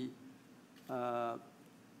the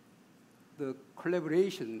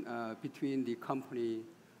collaboration between the company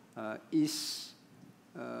is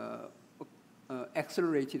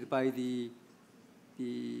accelerated by the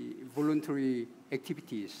voluntary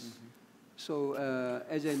activities. Mm-hmm. So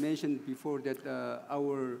as I mentioned before, that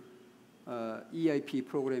our EIP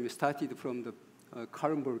program started from the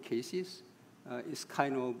Karenborg cases. It's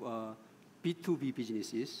kind of B2B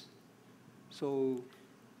businesses. So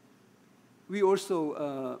we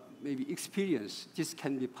also maybe experience this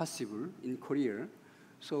can be possible in Korea.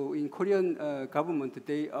 So in Korean government,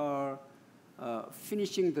 they are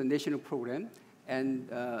finishing the national program and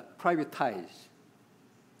privatize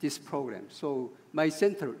this program. So my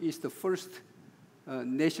center is the first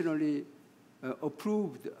nationally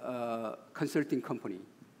approved consulting company.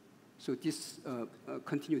 So this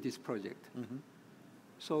continue this project. Mm-hmm.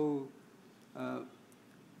 So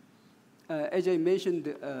as I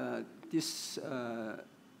mentioned, this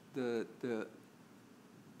the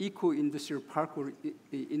eco-industrial park or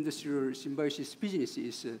industrial symbiosis business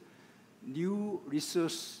is new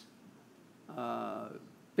resource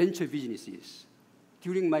venture businesses.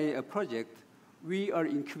 During my project, we are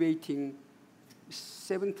incubating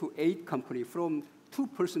 7 to 8 companies from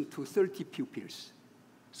 2% to 30 pupils.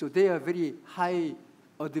 So they are very high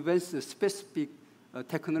advanced specific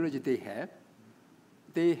technology they have.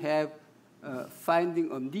 They have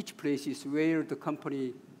finding on niche places where the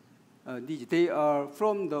company needs. They are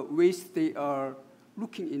from the waste, they are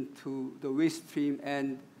looking into the waste stream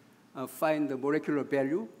and find the molecular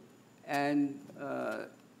value and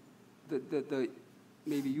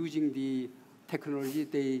maybe using the technology,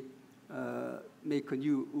 they make a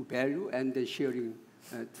new value and then sharing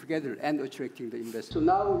together and attracting the investment. So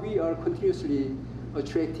now we are continuously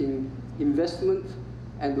attracting investment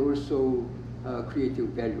and also creating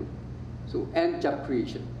value. So and job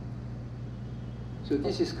creation. So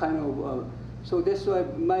this is kind of, so that's why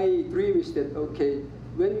my dream is that, okay,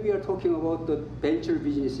 when we are talking about the venture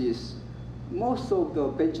businesses, most of the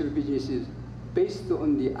venture businesses based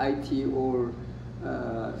on the IT or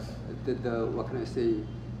what can I say,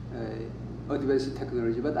 advanced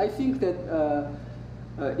technology. But I think that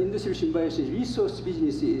industrial symbiosis resource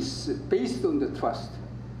business is based on the trust.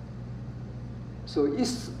 So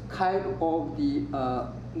it's kind of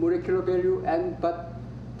the molecular value, but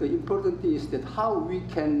the important thing is that how we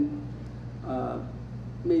can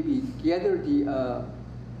maybe gather the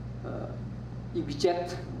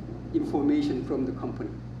exact information from the company.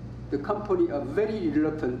 The company are very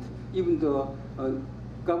reluctant, even though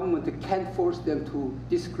government can't force them to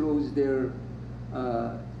disclose their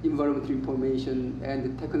environmental information and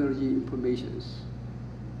the technology informations.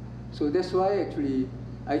 So that's why actually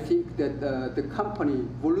I think that the company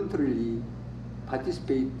voluntarily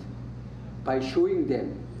participate by showing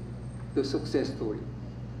them the success story.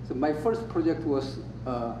 So my first project was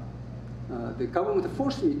the government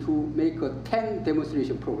forced me to make a 10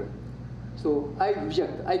 demonstration program. So I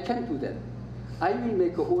reject, I can't do that. I will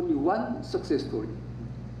make only one success story.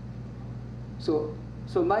 So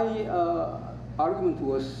my argument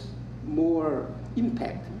was more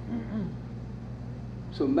impact.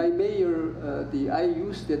 So my mayor, I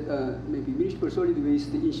used that maybe municipal solid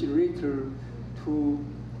waste incinerator to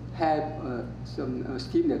have some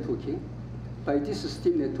steam networking. By this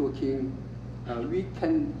steam networking, we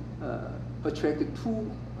can attract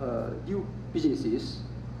 2 new businesses,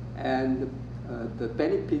 and the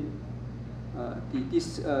benefit,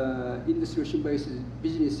 this industrial symbiosis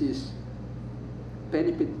businesses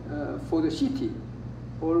benefit for the city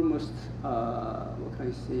almost, what can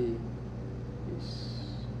I say, is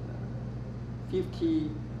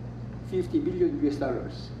 50 billion US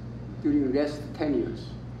dollars during the last 10 years.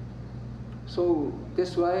 So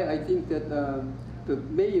that's why I think that the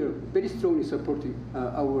mayor very strongly supporting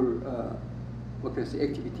our what can I say,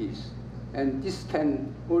 activities. And this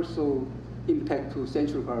can also impact to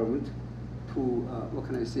central government to, what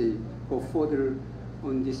can I say, go further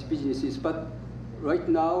on these businesses. But right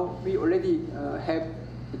now, we already have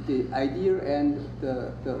the idea and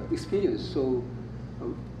the experience. So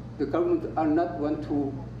the government are not want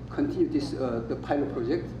to continue this the pilot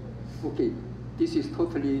project. Okay, this is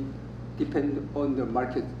totally depend on the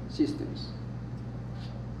market systems.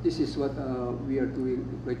 This is what we are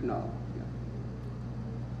doing right now. Yeah.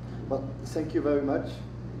 Well, thank you very much.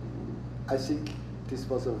 I think this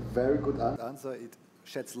was a very good answer. It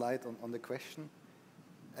sheds light on the question.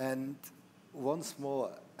 And once more,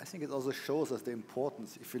 I think it also shows us the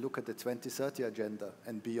importance, if you look at the 2030 agenda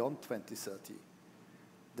and beyond 2030.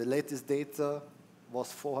 The latest data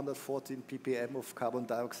was 414 ppm of carbon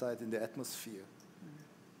dioxide in the atmosphere.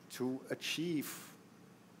 To achieve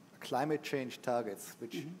climate change targets,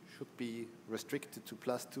 which should be restricted to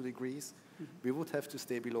 +2 degrees, we would have to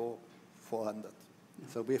stay below 400.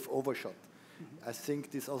 So we've overshot. I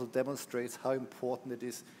think this also demonstrates how important it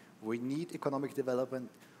is. We need economic development,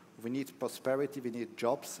 we need prosperity, we need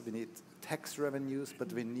jobs, we need tax revenues,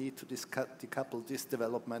 but we need to decouple this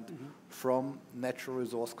development from natural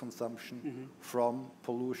resource consumption, from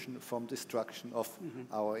pollution, from destruction of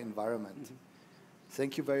our environment.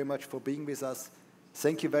 Thank you very much for being with us.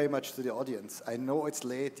 Thank you very much to the audience. I know it's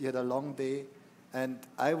late, you had a long day, and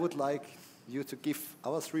I would like you to give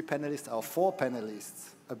our 3 panelists, our 4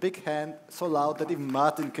 panelists, a big hand so loud that even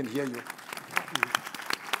Martin can hear you.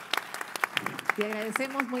 Y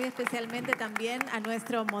agradecemos muy especialmente también a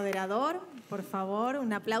nuestro moderador. Por favor,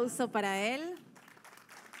 un aplauso para él.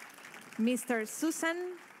 Mr.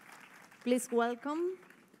 Susan, please welcome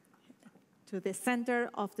to the center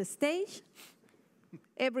of the stage.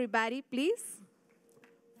 Everybody, please,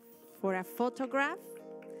 for a photograph.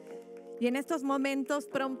 Y en estos momentos,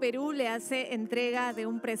 PROM Perú le hace entrega de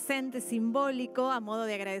un presente simbólico a modo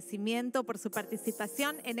de agradecimiento por su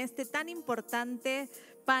participación en este tan importante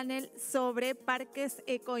panel sobre parques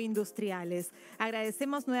ecoindustriales.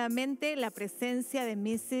 Agradecemos nuevamente la presencia de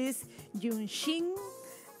Mrs. Yun-Shin,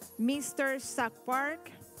 Mr. Zach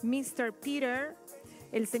Park, Mr. Peter,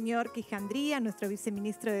 el señor Quijandría, nuestro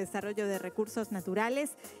viceministro de Desarrollo de Recursos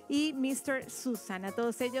Naturales, y Mr. Susan. A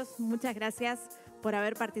todos ellos, muchas gracias por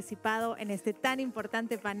haber participado en este tan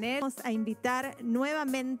importante panel. Vamos a invitar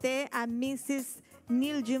nuevamente a Mrs.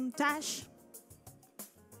 Niljum Tash,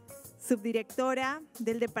 subdirectora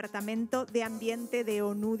del Departamento de Ambiente de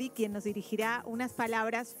ONUDI, quien nos dirigirá unas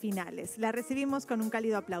palabras finales. La recibimos con un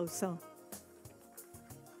cálido aplauso.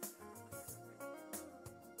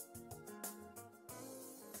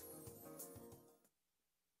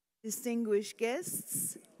 Distinguished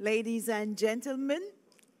guests, ladies and gentlemen,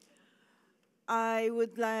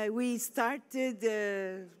 we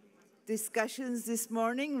started discussions this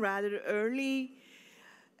morning rather early.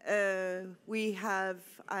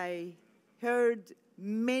 I heard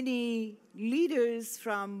many leaders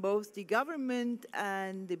from both the government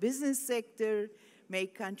and the business sector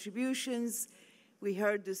make contributions. We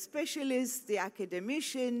heard the specialists, the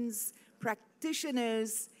academicians,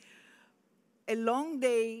 practitioners. A long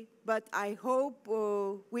day, but I hope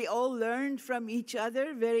we all learned from each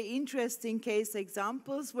other. Very interesting case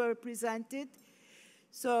examples were presented.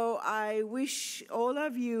 So I wish all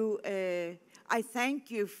of you, I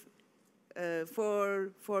thank you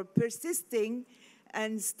for persisting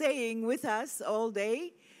and staying with us all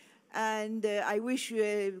day. And I wish you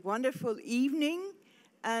a wonderful evening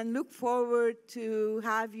and look forward to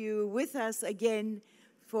have you with us again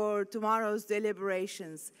for tomorrow's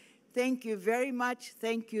deliberations. Thank you very much.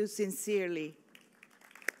 Thank you sincerely.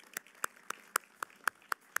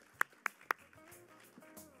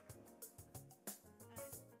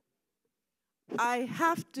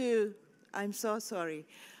 I'm so sorry.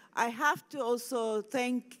 I have to also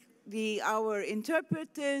thank our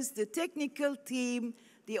interpreters, the technical team,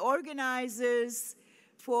 the organizers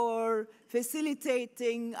for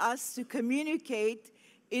facilitating us to communicate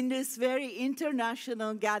in this very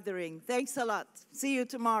international gathering. Thanks a lot. See you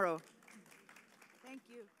tomorrow. Thank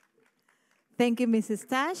you. Thank you, Mrs.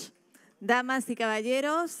 Tash. Damas y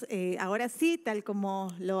caballeros, ahora sí, tal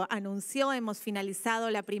como lo anunció, hemos finalizado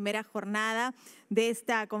la primera jornada de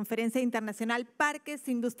esta Conferencia Internacional Parques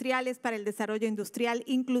Industriales para el Desarrollo Industrial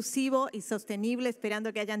Inclusivo y Sostenible,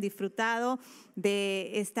 esperando que hayan disfrutado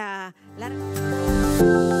de esta larga...